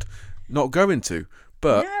 touch wood, not going to.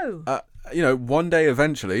 But no. One day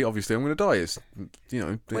eventually, obviously, I'm going to die.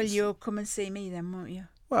 Well, you'll come and see me then, won't you?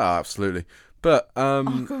 Well, absolutely. But I'll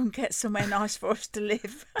go and get somewhere nice for us to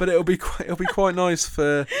live. But it'll be quite nice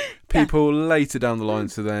for people later down the line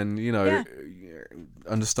to then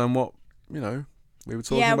understand what we were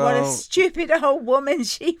talking about. Yeah, what a stupid old woman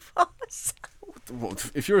she was.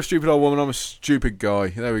 If you're a stupid old woman, I'm a stupid guy.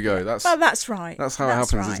 There we go. That's right. That's how it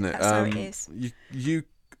happens, right. isn't it? That's how it is.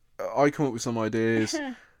 I come up with some ideas.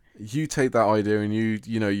 You take that idea and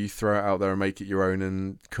you throw it out there and make it your own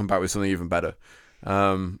and come back with something even better.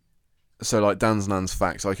 So like Dan's Nan's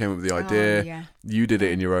Facts, I came up with the idea. Yeah. You did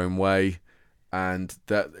it in your own way, and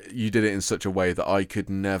that you did it in such a way that I could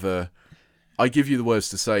never. I give you the words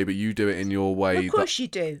to say, but you do it in your way. Of course you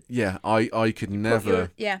do. Yeah, I could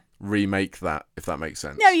never remake that, if that makes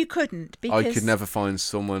sense. No, you couldn't. Because I could never find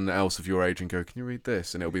someone else of your age and go, "Can you read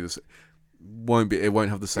this?" And it'll be this. It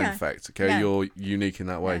won't have the same effect. Okay, No. You're unique in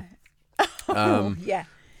that way. Yeah.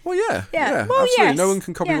 Well, yeah, Well, absolutely. yes. No one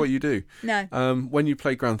can copy what you do. No. When you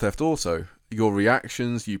play Grand Theft Auto, your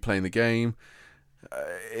reactions, you playing the game,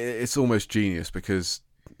 it's almost genius because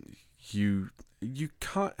you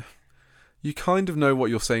kind of know what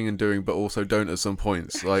you're saying and doing, but also don't at some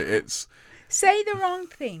points. Like it's say the wrong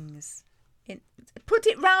things. Put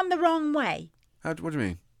it round the wrong way. What do you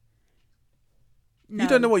mean? No. You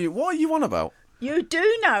don't know what are you on about? You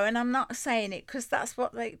do know, and I'm not saying it because that's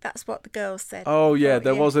what the girls said. Oh yeah,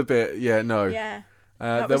 there was a bit. Yeah, no. Yeah.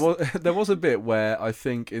 There was a bit where I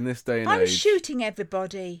think in this day and age, I was shooting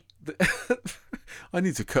everybody. I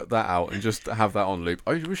need to cut that out and just have that on loop.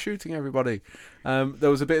 I was shooting everybody. There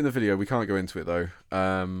was a bit in the video, we can't go into it though,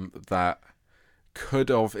 that could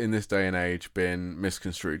have in this day and age been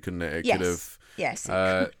misconstrued, couldn't it? It could have. Yes.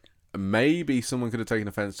 Maybe someone could have taken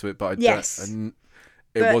offence to it, but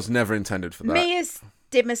But was never intended for that. Me as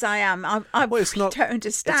dim as I am, I don't understand.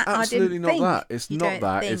 It's absolutely not that. It's not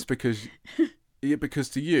that. Think. It's because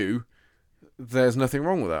to you, there's nothing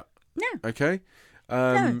wrong with that. No. Okay?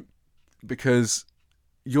 No. Because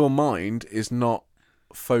your mind is not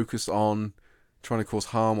focused on trying to cause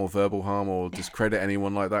harm or verbal harm or discredit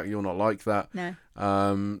anyone like that. You're not like that. No.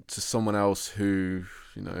 To someone else who,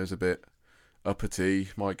 is a bit uppity,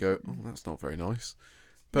 might go, oh, that's not very nice.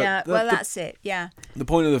 But that's it. Yeah. The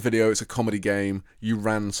point of the video, it's a comedy game. You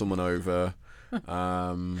ran someone over.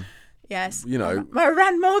 Yes. I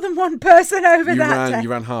ran more than one person over You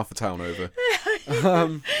ran half a town over.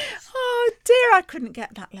 Oh dear, I couldn't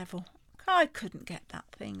get that level. I couldn't get that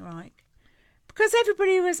thing right. Because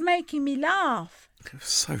everybody was making me laugh. It was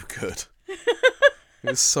so good. It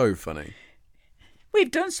was so funny.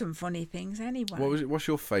 We've done some funny things anyway. What's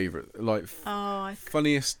your favourite,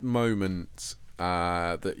 funniest moment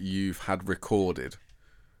that you've had recorded?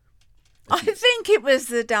 I think it was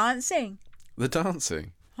the dancing. The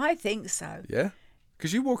dancing? I think so. Yeah?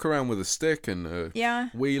 Because you walk around with a stick and a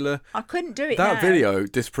wheeler. I couldn't do it That video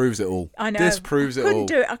disproves it all. I know. Disproves it all. I couldn't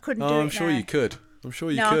do it. I couldn't do it. I'm sure you could. I'm sure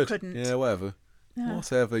you could. No, I couldn't. Yeah, whatever. No.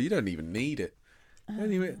 Whatever. You don't even need it.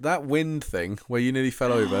 Anyway, that wind thing where you nearly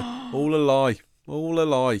fell over, all a lie. All a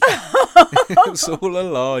lie. It's all a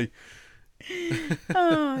lie.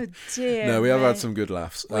 Oh dear. No, we have me. had some good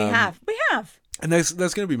laughs. We have. And there's going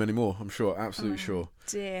to be many more, I'm sure, absolutely sure.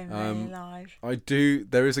 Dear me, live.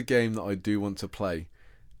 There is a game that I do want to play,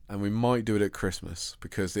 and we might do it at Christmas,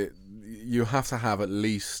 because you have to have at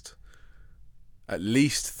least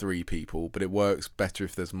 3 people, but it works better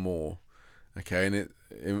if there's more. Okay, and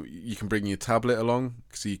you can bring your tablet along,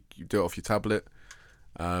 because you do it off your tablet,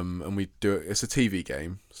 and we do it. It's a TV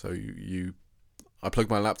game, so I plug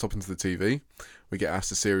my laptop into the TV. We get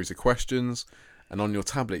asked a series of questions, and on your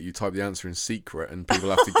tablet you type the answer in secret, and people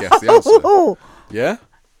have to guess the answer. Yeah,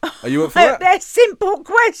 are you up for that? They're simple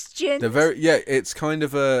questions. It's kind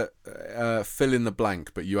of a fill in the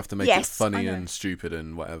blank, but you have to make it funny and stupid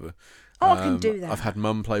and whatever. Oh, I can do that. I've had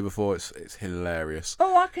Mum play before. It's hilarious.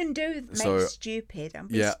 Oh, I can do stupid. I'm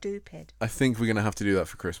stupid. I think we're going to have to do that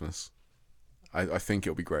for Christmas. I think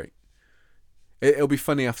it'll be great. It'll be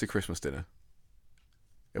funny after Christmas dinner.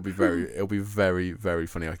 It'll be very, very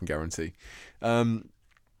funny, I can guarantee. Also,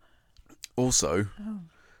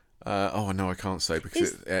 no, I can't say,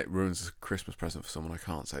 because it ruins a Christmas present for someone. I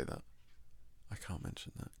can't say that. I can't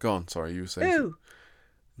mention that. Go on, sorry, you were saying... Who?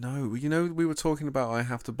 No, we were talking about I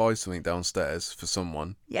have to buy something downstairs for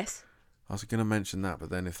someone. Yes. I was going to mention that, but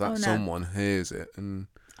then if that someone hears it and...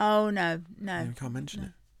 Oh, no. You can't mention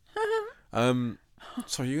it.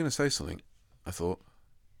 Sorry, you were going to say something, I thought.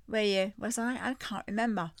 Were you? Was I? I can't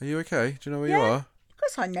remember. Are you okay? Do you know where you are? Of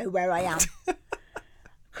course I know where I am. Of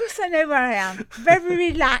course I know where I am.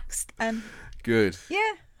 Very relaxed and... Good.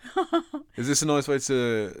 Yeah. Is this a nice way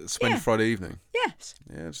to spend your Friday evening? Yes.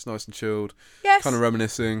 Yeah, just nice and chilled. Yes. Kind of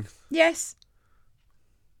reminiscing. Yes.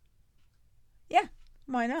 Yeah.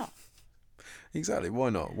 Why not? Exactly. Why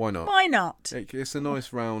not? Why not? Why not? It's a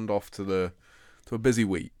nice round off to a busy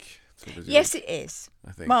week. Yes, it is.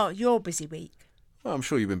 I think. Well, your busy week. Well, I'm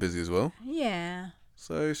sure you've been busy as well. Yeah.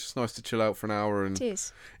 So it's just nice to chill out for an hour. And it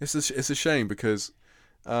is. It's a shame, because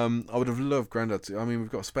I would have loved Grandad to... I mean,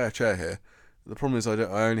 we've got a spare chair here. The problem is I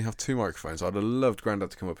only have 2 microphones. I'd have loved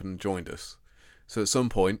Grandad to come up and joined us. So at some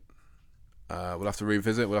point, we'll have to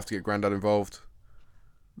revisit. We'll have to get Grandad involved.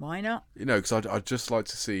 Why not? Because I'd just like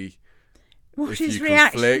to see what if his you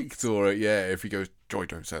reaction conflict, or if he goes, Joy,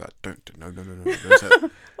 don't say that. No, don't say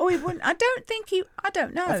that. Oh, he wouldn't. I don't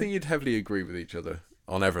know. I think you'd heavily agree with each other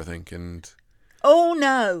on everything. And oh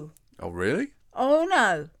no. Oh really? Oh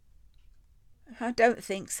no. I don't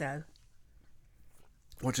think so.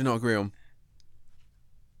 What do you not agree on?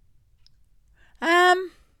 Dunno.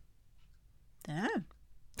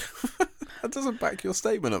 That doesn't back your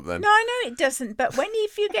statement up then. No, I know it doesn't. But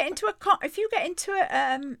if you get into a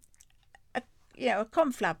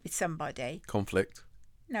conflab with somebody. Conflict.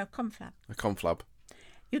 No, conflab. A conflab.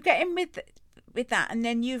 You get in with that, and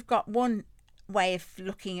then you've got one way of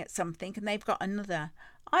looking at something, and they've got another.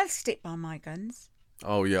 I'll stick by my guns.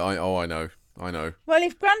 Oh yeah, I know. Well,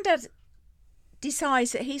 if Grandad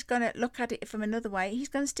decides that he's going to look at it from another way, he's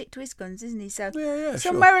going to stick to his guns, isn't he? So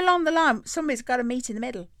somewhere along the line, somebody's got to meet in the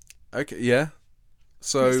middle. Okay, yeah.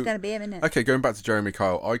 So it's going to be him, isn't it? Okay, going back to Jeremy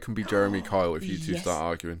Kyle, I can be Jeremy Kyle if you two start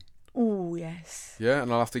arguing. Oh yes. Yeah,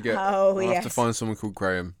 and I'll have to I'll have to find someone called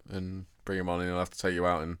Graham and bring him on, and I'll have to take you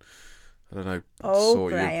out and I don't know. Oh,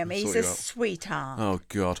 Graham, he's a sweetheart. Oh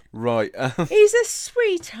God, right. He's a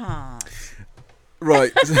sweetheart.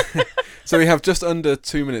 Right. So we have just under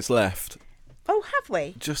 2 minutes left. Oh, have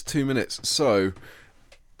we? Just 2 minutes. So,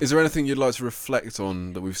 is there anything you'd like to reflect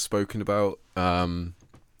on that we've spoken about? No,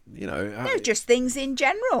 just things in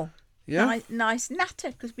general. Yeah. Nice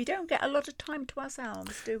natter, because we don't get a lot of time to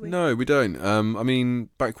ourselves, do we? No, we don't. I mean,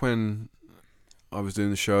 back when I was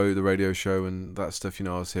doing the radio show and that stuff, I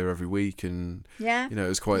was here every week, and it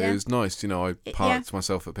was it was nice. I parked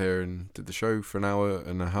myself up here and did the show for an hour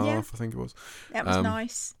and a half, I think it was. That was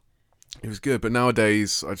nice. It was good, but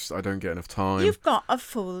nowadays I don't get enough time. You've got a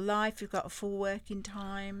full life, you've got a full working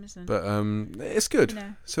times, but it's good.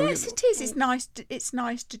 So yes, it is. It's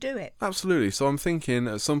nice to do it. Absolutely. So I'm thinking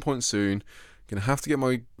at some point soon, I'm gonna have to get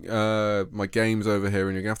my my games over here,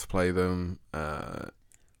 and you're gonna have to play them,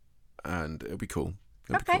 and it'll be cool.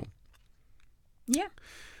 It'll be cool. Yeah.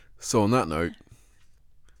 So on that note,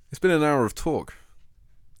 it's been an hour of talk.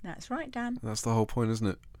 That's right, Dan. That's the whole point, isn't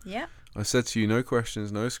it? Yeah. I said to you, no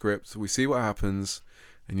questions, no script. We see what happens.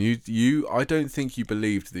 And I don't think you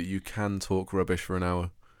believed that you can talk rubbish for an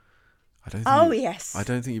hour. Yes. I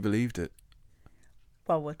don't think you believed it.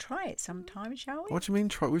 Well, we'll try it sometime, shall we? What do you mean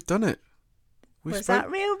try? We've done it. Was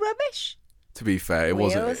that real rubbish? To be fair, it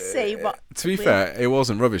wasn't. We'll see what. To be fair, it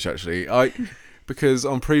wasn't rubbish actually. Because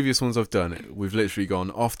on previous ones I've done, we've literally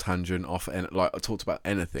gone off tangent, I talked about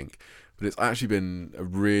anything. But it's actually been a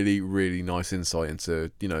really, really nice insight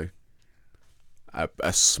into,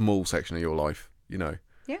 a small section of your life, you know.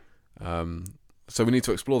 Yeah. So we need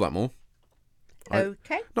to explore that more.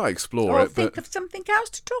 Okay. Not explore Or it, think but of something else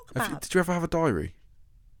to talk about. did you ever have a diary?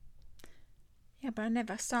 Yeah, but I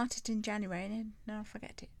never started in January and now I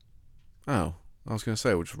forget it. Oh, I was going to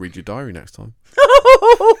say, we'll just read your diary next time.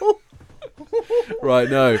 Right,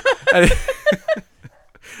 no.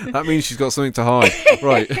 That means she's got something to hide.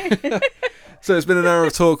 Right. So it's been an hour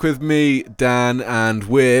of talk with me, Dan, and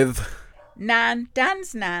with... Nan.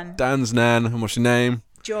 Dan's Nan. Dan's Nan. And what's your name?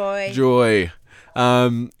 Joy. Joy.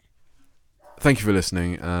 Thank you for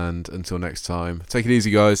listening, and until next time, take it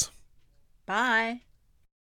easy, guys. Bye.